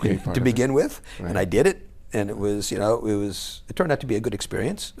 that's okay. To begin with, and I did it, and it was, it turned out to be a good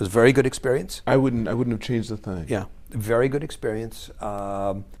experience. It was a very good experience. I wouldn't have changed a thing. Yeah, very good experience.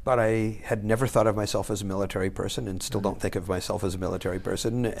 But I had never thought of myself as a military person, and still don't think of myself as a military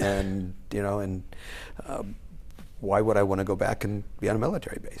person. And why would I want to go back and be on a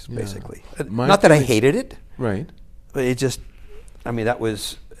military base? Basically, not that I hated it. Right. But it just,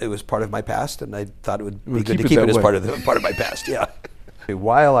 it was part of my past, and I thought it would be good to keep it as part of my past. Yeah.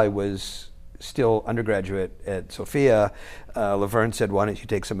 While I was still undergraduate at Sophia, Laverne said, "Why don't you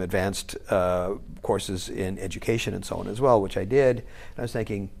take some advanced courses in education and so on as well?" Which I did. And I was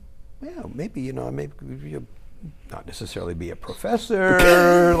thinking, maybe maybe not necessarily be a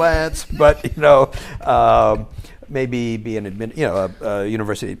professor, Lance, but maybe be a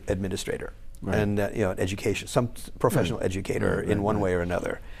university administrator. Right. And education, some professional educator in one way or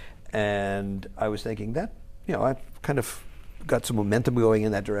another. And I was thinking that, I've kind of got some momentum going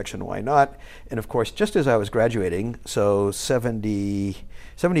in that direction, why not? And of course, just as I was graduating, so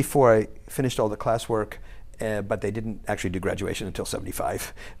 74, I finished all the classwork, but they didn't actually do graduation until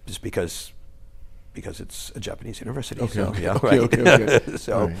 75, just because it's a Japanese university. Okay.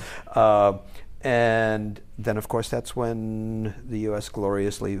 So, and then of course that's when the U.S.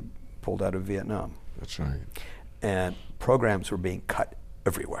 gloriously pulled out of Vietnam. That's right. And programs were being cut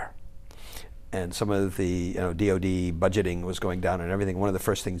everywhere. and some of the DoD budgeting was going down and everything. One of the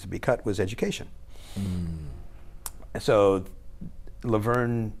first things to be cut was education. So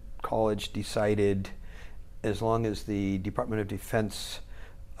Laverne College decided, as long as the Department of Defense,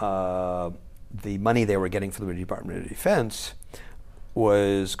 the money they were getting from the Department of Defense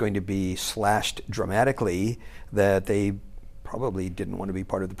was going to be slashed dramatically, that they probably didn't want to be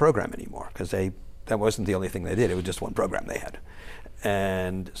part of the program anymore, because that wasn't the only thing they did. It was just one program they had.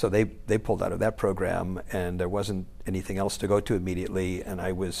 And so they pulled out of that program, and there wasn't anything else to go to immediately. And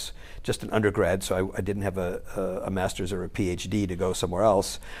I was just an undergrad, so I didn't have a master's or a PhD to go somewhere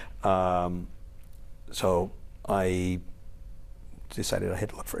else. So I decided I had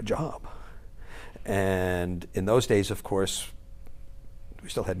to look for a job. And in those days, of course, we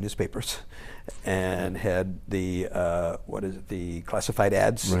still had newspapers and had the the classified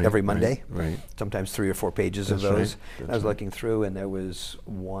ads every Monday. Right. Sometimes 3 or 4 pages That's of those. right. I was looking through, and there was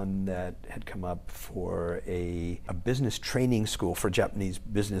one that had come up for a business training school for Japanese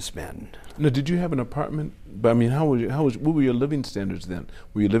businessmen. Now, did you have an apartment? But I mean, what were your living standards then?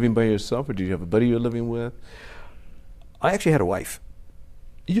 Were you living by yourself, or did you have a buddy you were living with? I actually had a wife.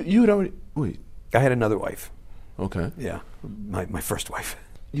 You had already wait. I had another wife. Okay. Yeah, my first wife.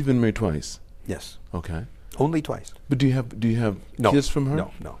 You've been married twice. Yes. Okay. Only twice. But do you have No. kids from her?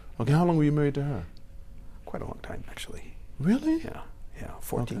 No. Okay. How long were you married to her? Quite a long time, actually. Really? Yeah,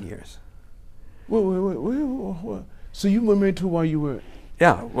 14 years. Wait. So you were married to her while you were?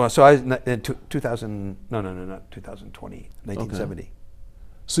 Yeah. Well, so I was in 2000. No, not 2020. 1970. Okay.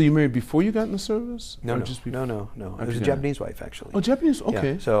 So you married before you got in the service? No. Or just before? No. It was a Okay. Japanese wife, actually. Oh, Japanese.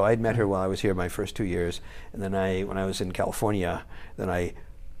 Okay. Yeah. So I'd met her while I was here my first 2 years, and then when I was in California, then I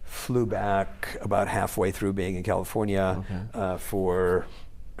flew back about halfway through being in California for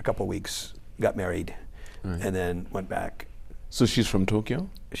a couple of weeks, got married, and then went back. So she's from Tokyo?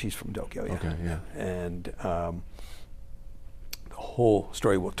 She's from Tokyo, yeah. Okay, yeah. And the whole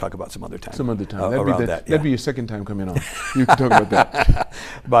story we'll talk about some other time. Some other time. That'd be your second time coming on. You can talk about that.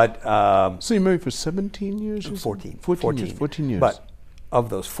 But so you married for 17 years? 14. 14 years. But of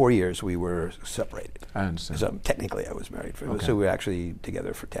those 4 years, we were separated. I understand. So technically, I was married. Okay. So we were actually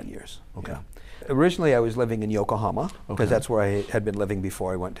together for 10 years. Okay. Yeah. Originally, I was living in Yokohama, because Okay. that's where I had been living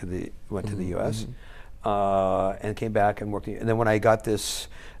before I went to the U.S. And came back and worked. And then when I got this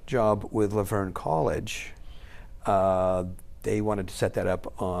job with Laverne College, they wanted to set that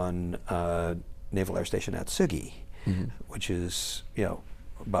up on Naval Air Station Atsugi, which is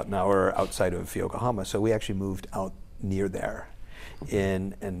about an hour outside of Yokohama. So we actually moved out near there.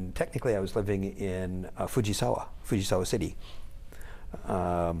 And technically I was living in Fujisawa City.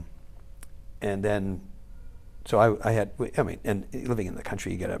 And then, so and living in the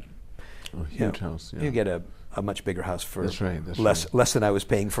country, you get a huge house. Yeah. You get a much bigger house for That's right. less than I was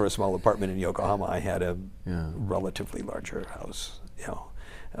paying for a small apartment in Yokohama. I had a relatively larger house,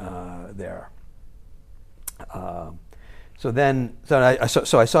 there. So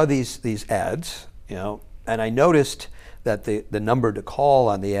I saw these ads, and I noticed that the number to call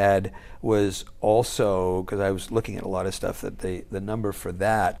on the ad was also, because I was looking at a lot of stuff, that the number for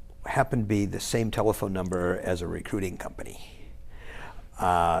that happened to be the same telephone number as a recruiting company.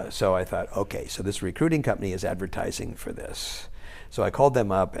 So I thought, okay, so this recruiting company is advertising for this. So I called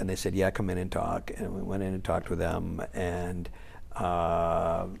them up, and they said, yeah, come in and talk. And we went in and talked with them, and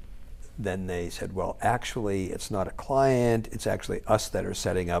then they said, well, actually, it's not a client. It's actually us that are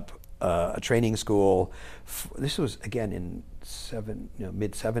setting up a training school. This was, again, in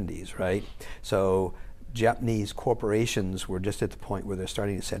mid-70s, right? So Japanese corporations were just at the point where they're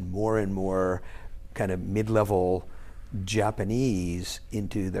starting to send more and more kind of mid-level Japanese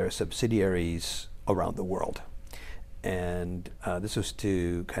into their subsidiaries around the world. And this was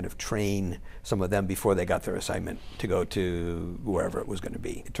to kind of train some of them before they got their assignment to go to wherever it was going to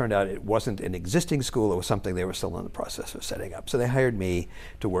be. It turned out it wasn't an existing school, it was something they were still in the process of setting up. So they hired me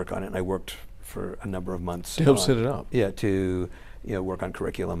to work on it, and I worked for a number of months. To help set it up? Yeah, to work on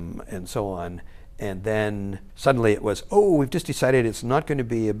curriculum and so on. And then suddenly it was, we've just decided it's not going to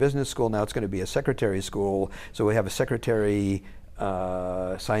be a business school, now it's going to be a secretary school. So we have a secretary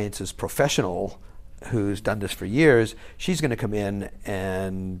sciences professional who's done this for years. She's going to come in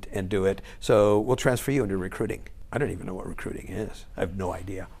and do it. So we'll transfer you into recruiting. I don't even know what recruiting is. I have no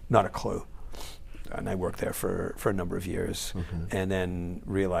idea, not a clue. And I worked there for a number of years, and then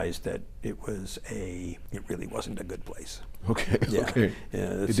realized that it really wasn't a good place. Okay. Yeah. Okay.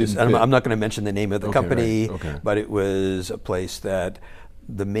 Yeah, I'm not going to mention the name of the company, right. Okay. but it was a place that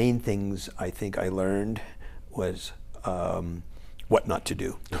the main things I think I learned was what not to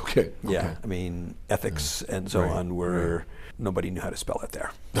do. Okay. Yeah, I mean, ethics and so on were, nobody knew how to spell it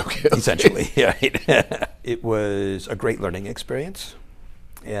there. Okay. Essentially, yeah. It was a great learning experience.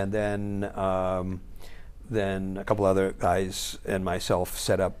 And then a couple other guys and myself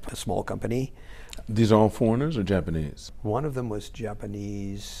set up a small company. These are all foreigners or Japanese? One of them was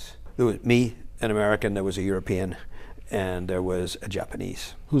Japanese. There was me, an American, there was a European, and there was a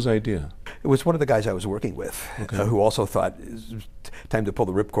Japanese. Whose idea? It was one of the guys I was working with, who also thought, it's time to pull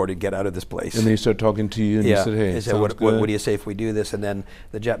the ripcord and get out of this place. And they start talking to you, and you said, hey, they said, what do you say if we do this? And then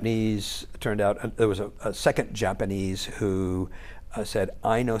the Japanese turned out, there was a second Japanese who said,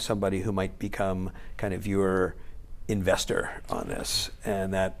 I know somebody who might become kind of your investor on this.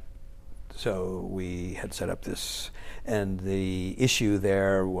 And so we had set up this, and the issue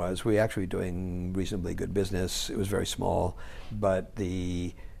there was we actually were doing reasonably good business. It was very small, but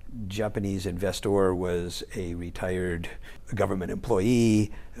the Japanese investor was a retired government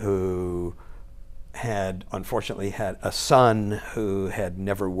employee who had unfortunately had a son who had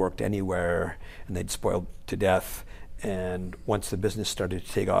never worked anywhere, and they'd spoiled to death. And once the business started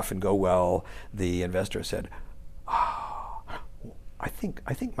to take off and go well, the investor said, I think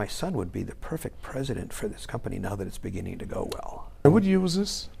my son would be the perfect president for this company now that it's beginning to go well. And what year was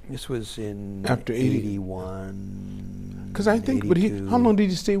this? This was in after 81. Because I think, but how long did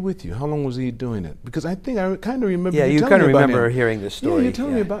he stay with you? How long was he doing it? Because I think I kind of remember. Yeah, you kind of remember hearing this story. Yeah, you're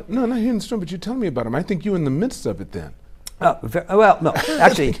telling me about. No, not hearing the story, but you're telling me about him. I think you were in the midst of it then. Well, no,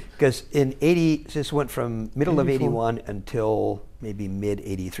 actually, because in 80, this went from middle of 81 until maybe mid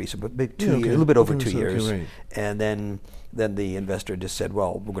 83, so a little bit over 2 years. Okay, right. And then the investor just said,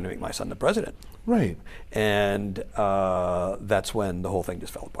 well, we're going to make my son the president. Right. And that's when the whole thing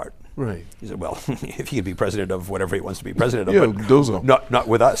just fell apart. Right. He said, well, if he could be president of whatever he wants to be president of, but those are. Not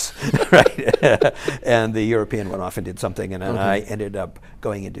with us. Right. And the European went off and did something, and then I ended up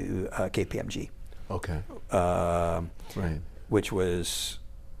going into KPMG. Okay. Right. Which was,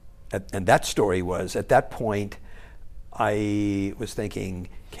 and that story was, at that point, I was thinking,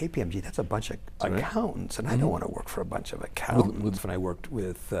 KPMG, that's a bunch of accountants, and I don't want to work for a bunch of accountants. When I worked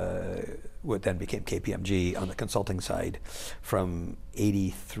with what then became KPMG on the consulting side from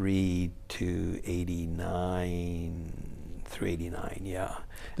 83 to 89, through 89, yeah.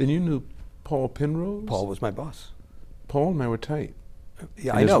 Then you knew Paul Penrose? Paul was my boss. Paul and I were tight.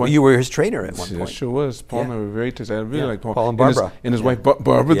 Yeah, I know. You were his trainer at one point. Sure was. Paul and I were very tight. I really like Paul. Paul and Barbara. And his wife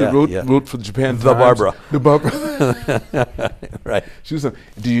Barbara that wrote for the Japan Times. Barbara. The Barbara. Right. She was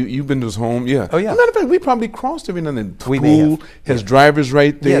you've been to his home? Yeah. Oh, yeah. As a matter of fact, we probably crossed every now and then. We may have. His driver's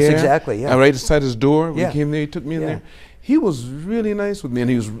right there. Yes, exactly, yeah. Right beside his door. We Yeah. came there, he took me in there. He was really nice with me,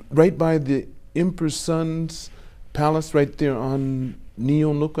 and he was right by the Emperor's Son's palace right there on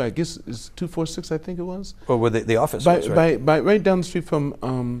Neon Local, I guess it's 246, I think it was. Or where the office was, right? Right down the street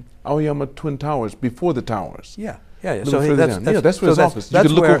from Aoyama Twin Towers, before the towers. Yeah. So that's where his office. You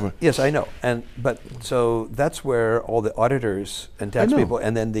could look over. Yes, I know. So that's where all the auditors and tax people,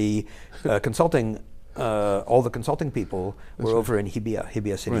 and then the consulting, all the consulting people were over in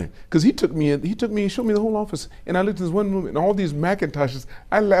Hibiya City. Right. Because he took me, he showed me the whole office, and I looked at this one room and all these Macintoshes.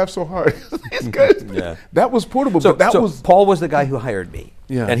 I laughed so hard. These guys, that was portable. So but that was Paul was the guy who hired me.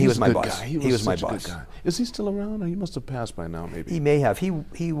 Yeah, and he was my good boss. Guy. He was my boss. Good guy. Is he still around? Or he must have passed by now, maybe. He may have. He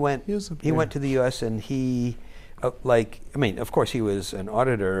went to the U.S. and he. Of course, he was an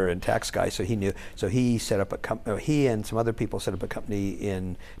auditor and tax guy, so he knew. So he set up a company. He and some other people set up a company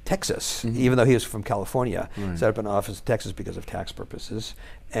in Texas, even though he was from California. Right. Set up an office in Texas because of tax purposes,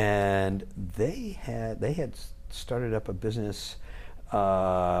 and they had started up a business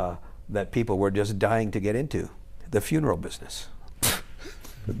that people were just dying to get into, the funeral business.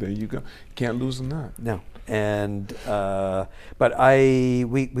 There you go. Can't lose in that. No. And but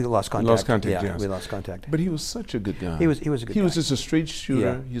we lost contact. Lost contact. Yeah, we lost contact. But he was such a good guy. He was a good guy. He was just a straight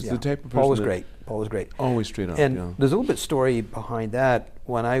shooter. He's the type of person. Paul was great. Always straight up. And there's a little bit story behind that.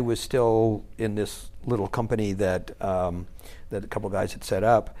 When I was still in this little company that that a couple of guys had set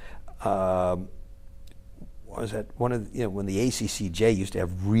up. Was at one of when the ACCJ used to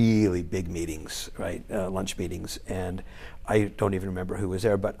have really big meetings, right, lunch meetings, and I don't even remember who was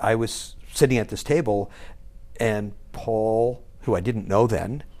there, but I was sitting at this table, and Paul, who I didn't know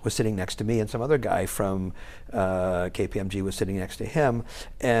then, was sitting next to me, and some other guy from KPMG was sitting next to him,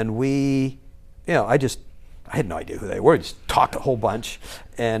 and we, I had no idea who they were, just talked a whole bunch,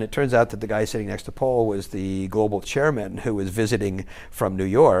 and it turns out that the guy sitting next to Paul was the global chairman who was visiting from New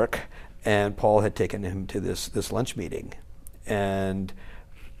York. And Paul had taken him to this lunch meeting. And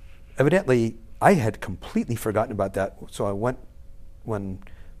evidently, I had completely forgotten about that. So I went, when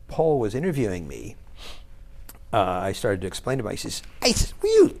Paul was interviewing me, I started to explain to him. He says,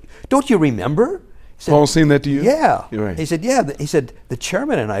 don't you remember? He said, Paul saying that to you? Yeah. You're right. He said, yeah. He said, the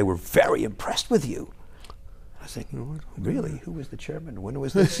chairman and I were very impressed with you. I was thinking, really? Who was the chairman? When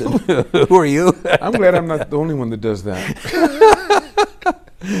was this? And who are you? I'm glad I'm not the only one that does that.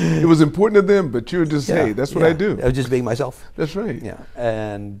 It was important to them, but you're just, hey, that's what I do. I was just being myself. That's right. Yeah,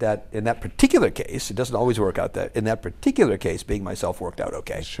 and that in that particular case, it doesn't always work out. That in that particular case, being myself worked out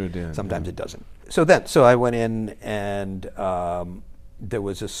okay. It sure did. Sometimes it doesn't. So I went in, and there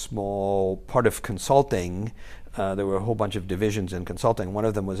was a small part of consulting. There were a whole bunch of divisions in consulting. One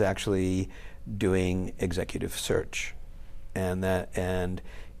of them was actually doing executive search, and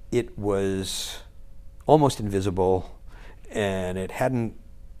it was almost invisible, and it hadn't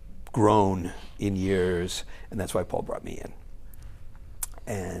grown in years, and that's why Paul brought me in.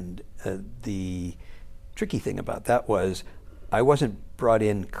 And the tricky thing about that was I wasn't brought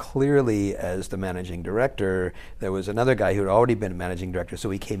in clearly as the managing director. There was another guy who had already been a managing director,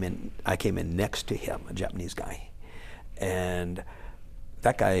 so I came in next to him, a Japanese guy. And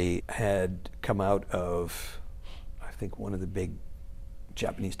that guy had come out of, I think, one of the big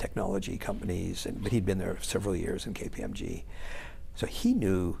Japanese technology companies, but he'd been there several years in KPMG. So he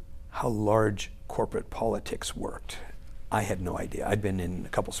knew how large corporate politics worked. I had no idea. I'd been in a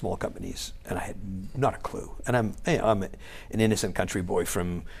couple small companies, and I had not a clue. And I'm an innocent country boy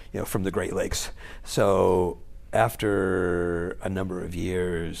from the Great Lakes. So after a number of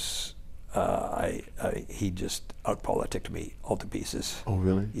years, he just out-politicked me all to pieces. Oh,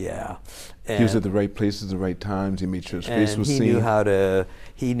 really? Yeah. He was at the right places, the right times. He made sure his face was seen. He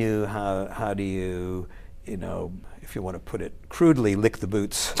knew how do you, if you want to put it crudely, lick the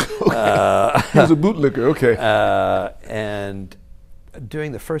boots. Okay. He was a bootlicker, okay. And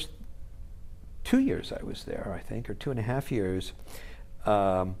during the first 2 years I was there, I think, or 2.5 years,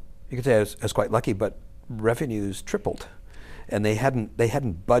 you could say I was quite lucky, but revenues tripled. And they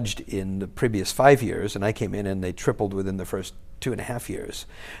hadn't budged in the previous 5 years, and I came in and they tripled within the first 2.5 years.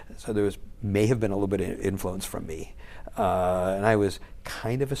 So there may have been a little bit of influence from me. And I was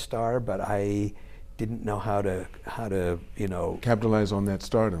kind of a star, but I didn't know how to capitalize on that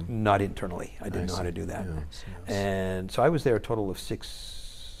stardom. Not internally. I didn't know how to do that. Yes. And so I was there a total of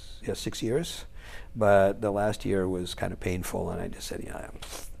 6 years, but the last year was kind of painful, and I just said,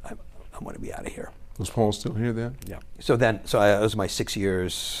 I want to be out of here. Was Paul still here then? Yeah. So it was my 6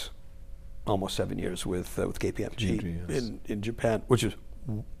 years, almost 7 years with KPMG yes. in Japan, which is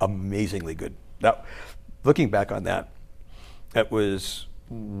amazingly good. Now, looking back on that, that was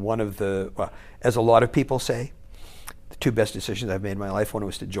one of as a lot of people say, the two best decisions I've made in my life. One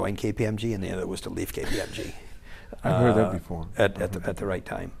was to join KPMG, and the other was to leave KPMG. I've heard that before. At the right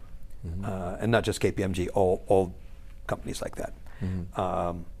time, and not just KPMG, all companies like that.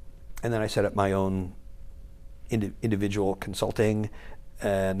 Mm-hmm. And then I set up my own individual consulting,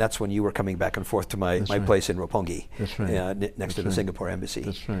 and that's when you were coming back and forth to my right. place in Roppongi, that's right. next to the Singapore embassy.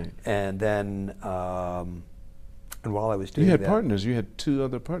 That's right. And then, and while I was doing that, you had that, partners. You had 2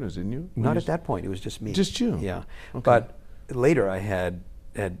 other partners, didn't you? Not at that point. It was just me. Just you. Yeah. Okay. But later, I had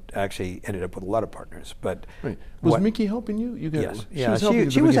actually ended up with a lot of partners. But right. Was Mickey helping you? Yes.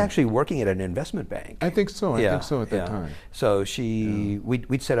 She was actually working at an investment bank. I think so. I think so at that time. So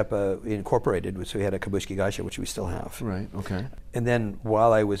we'd set up incorporated, so we had a Kabushiki Gaisha, which we still have. Right. Okay. And then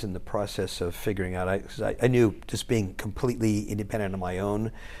while I was in the process of figuring out, I knew just being completely independent on my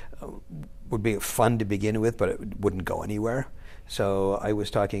own would be fun to begin with, but it wouldn't go anywhere. So I was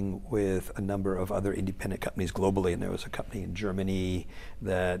talking with a number of other independent companies globally, and there was a company in Germany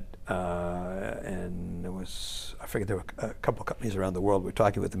that, and there was, I forget, there were a couple of companies around the world we were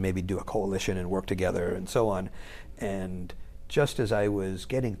talking with, and maybe do a coalition and work together and so on. And just as I was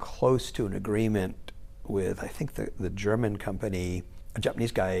getting close to an agreement with, I think, the German company, a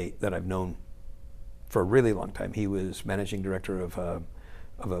Japanese guy that I've known for a really long time. He was managing director of a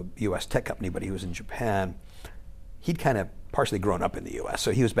U.S. tech company, but he was in Japan. He'd kind of partially grown up in the U.S.,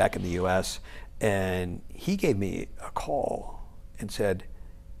 so he was back in the U.S., and he gave me a call and said,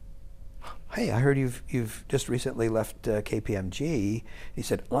 "Hey, I heard you've just recently left KPMG." He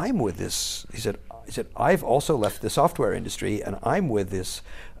said, "I'm with this." He said, "I've also left the software industry, and I'm with this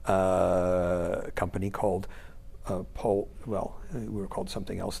company called Paul. Well, we were called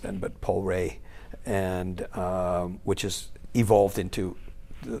something else then, but Paul Ray, and which has evolved into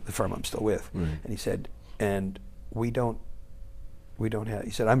the firm I'm still with." Right. And he said, "And we don't have," he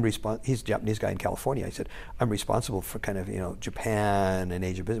said, he's a Japanese guy in California. He said, "I'm responsible for kind of, Japan and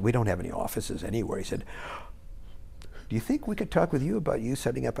Asia business. We don't have any offices anywhere." He said, "Do you think we could talk with you about you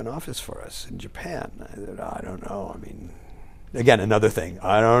setting up an office for us in Japan?" I said, "I don't know. I mean, again, another thing.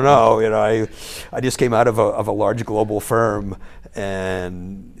 I don't know. I just came out of a large global firm,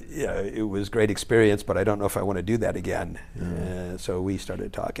 and it was a great experience, but I don't know if I want to do that again. So we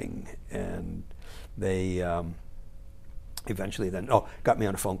started talking, and they eventually then got me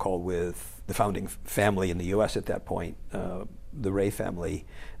on a phone call with the founding family in the U.S. at that point, the Ray family,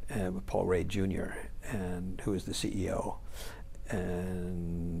 with Paul Ray Jr., and who was the CEO.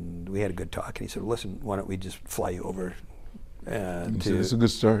 And we had a good talk, and he said, "Listen, why don't we just fly you over it's a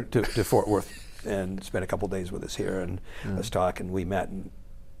good start to Fort Worth and spend a couple days with us here, and let's talk." And we met and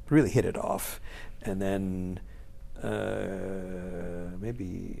really hit it off. And then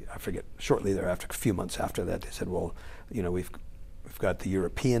maybe, I forget, shortly thereafter, a few months after that, they said, "Well, we've got the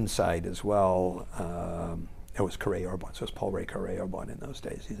European side as well." It was Carré-Arbonne, so it was Paul Ray Carré-Arbonne in those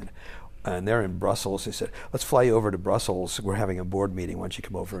days. He said, and they're in Brussels. They said, "Let's fly you over to Brussels. We're having a board meeting. Why don't you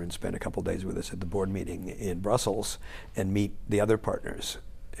come over and spend a couple days with us at the board meeting in Brussels and meet the other partners?"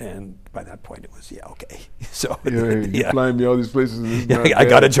 And by that point, it was, okay. So you're flying me all these places. I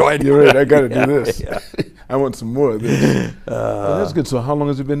got to join. You're right. I got to do this. I want some more of this. That's good. So how long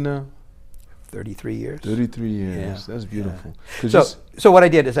has it been now? 33 years. 33 years. Yeah. That's beautiful. Yeah. So what I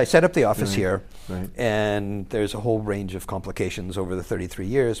did is I set up the office here, right. And there's a whole range of complications over the 33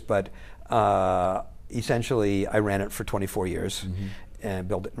 years, but essentially I ran it for 24 years. And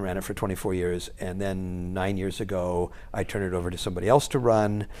built it and ran it for 24 years. And then 9 years ago, I turned it over to somebody else to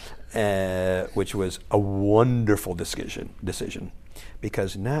run, which was a wonderful decision.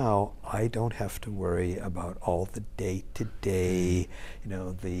 Because now I don't have to worry about all the day-to-day,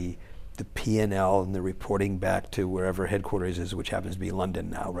 the P&L and the reporting back to wherever headquarters is, which happens to be London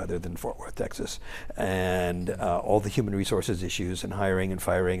now rather than Fort Worth, Texas, and all the human resources issues and hiring and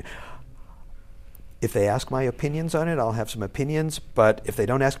firing. If they ask my opinions on it, I'll have some opinions, but if they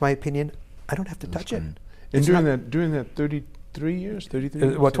don't ask my opinion, I don't have to touch it. And during that 33 years? 33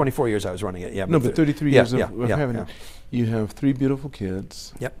 years? Well, 24 years I was running it, yeah. No, but 33 years of having it. You have 3 beautiful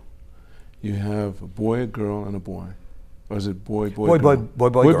kids. Yep. You have a boy, a girl, and a boy. Or is it boy, girl? Boy, girl. Boy,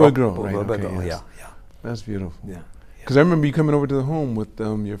 girl, right. Boy, okay, girl, yes. yeah. That's beautiful. Yeah. Because I remember you coming over to the home with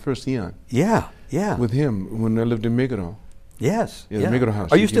your first Eon. Yeah. With him when I lived in Meguro. Yes. Yeah, the Meguro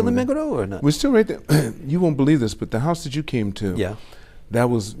house. Are you still in Meguro or not? We're still right there. You won't believe this, but the house that you came to, that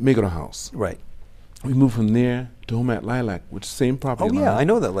was Meguro House. Right. We moved from there to home at Lilac, which same property line. I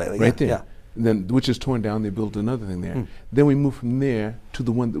know that Lilac. Right there. Yeah. And then, which is torn down, they built another thing there. Then we moved from there to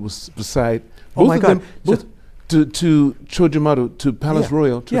the one that was beside. Oh my God. Both to Chojimaru, to Palace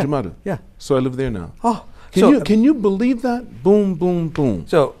Royal, Chojimaru. Yeah. So I live there now. Oh. Can you believe that? Boom, boom, boom.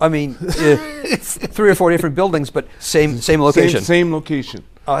 So, I mean, 3 or 4 different buildings, but same location. Same location.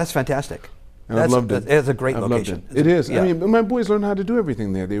 Oh, that's fantastic. And I've loved it. It's a great location. It is. I mean, my boys learned how to do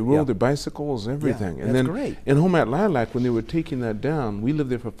everything there. They rode their bicycles, everything. Yeah, and that's then great. in home at Lilac, when they were taking that down, we lived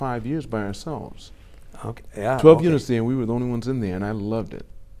there for 5 years by ourselves. Okay. Yeah. 12 units there, and we were the only ones in there, and I loved it.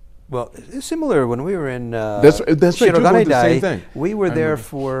 Well, it's similar when we were in that's right. Shirogane the same thing. We were there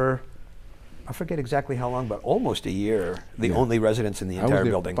for, I forget exactly how long, but almost a year, the only residents in the entire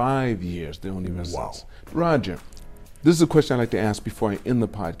building. 5 years, the only residents. Wow. Roger, this is a question I'd like to ask before I end the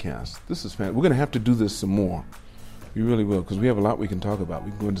podcast. This is fantastic. We're going to have to do this some more. We really will, because we have a lot we can talk about.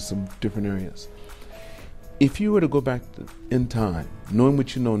 We can go into some different areas. If you were to go back in time, knowing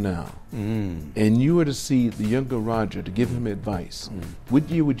what you know now, and you were to see the younger Roger to give him advice, what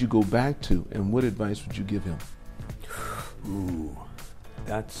year would you go back to, and what advice would you give him? Ooh,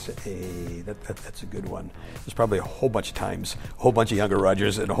 that's a good one. There's probably a whole bunch of times, a whole bunch of younger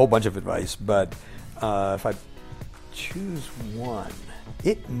Rogers, and a whole bunch of advice. But if I choose one,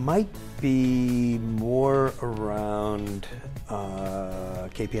 it might be more around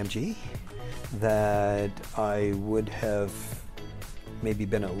KPMG. That I would have maybe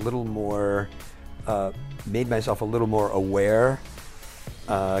been a little more, made myself a little more aware,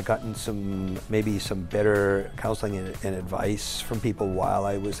 gotten some better counseling and advice from people while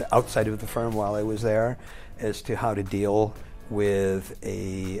I was outside of the firm, while I was there, as to how to deal with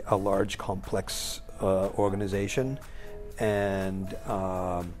a large, complex organization. And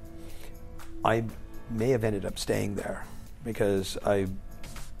I may have ended up staying there because I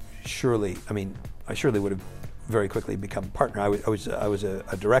surely would have very quickly become partner. I was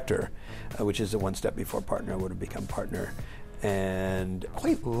a director, which is the one step before partner. I would have become partner, and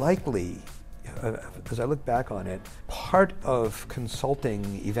quite likely, as I look back on it, part of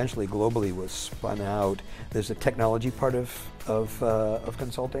consulting eventually globally was spun out. There's a technology part of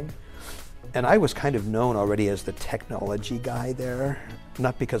consulting, and I was kind of known already as the technology guy there,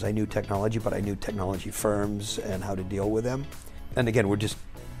 not because I knew technology, but I knew technology firms and how to deal with them. And again, we're just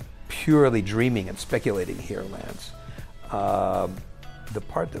purely dreaming and speculating here, Lance. the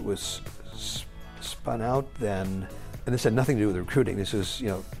part that was spun out then, and this had nothing to do with recruiting. This was,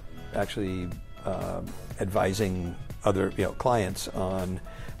 actually advising other, clients on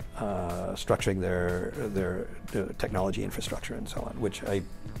structuring their technology infrastructure and so on, which I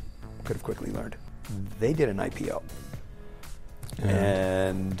could have quickly learned. They did an IPO,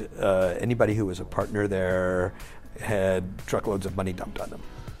 and anybody who was a partner there had truckloads of money dumped on them.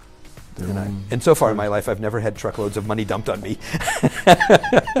 And so far in my life, I've never had truckloads of money dumped on me.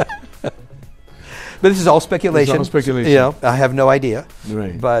 But this is all speculation. It's all speculation. I have no idea.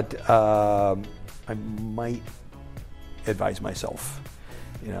 Right. But I might advise myself,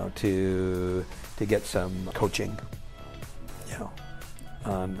 to get some coaching,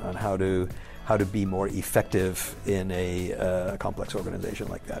 on how to be more effective in a complex organization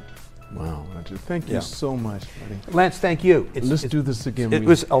like that. Wow, Roger. Thank you so much, buddy. Lance, thank you. Let's do this again. It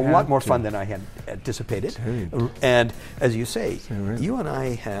was a lot more fun than I had anticipated. Terrible. And as you say, Right. you and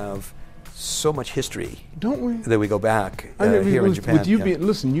I have so much history. Don't we? That we go back here in Japan. With you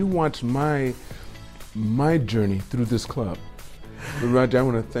listen, you watched my journey through this club. But Roger, I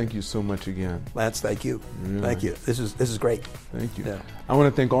want to thank you so much again. Lance, thank you. Really. Thank you. This is great. Thank you. Yeah. I want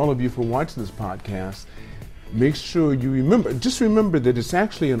to thank all of you for watching this podcast. Make sure you remember that it's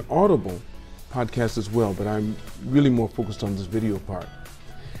actually an Audible podcast as well, but I'm really more focused on this video part.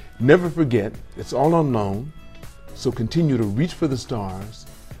 Never forget, it's all unknown, so continue to reach for the stars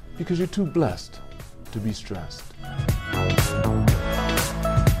because you're too blessed to be stressed.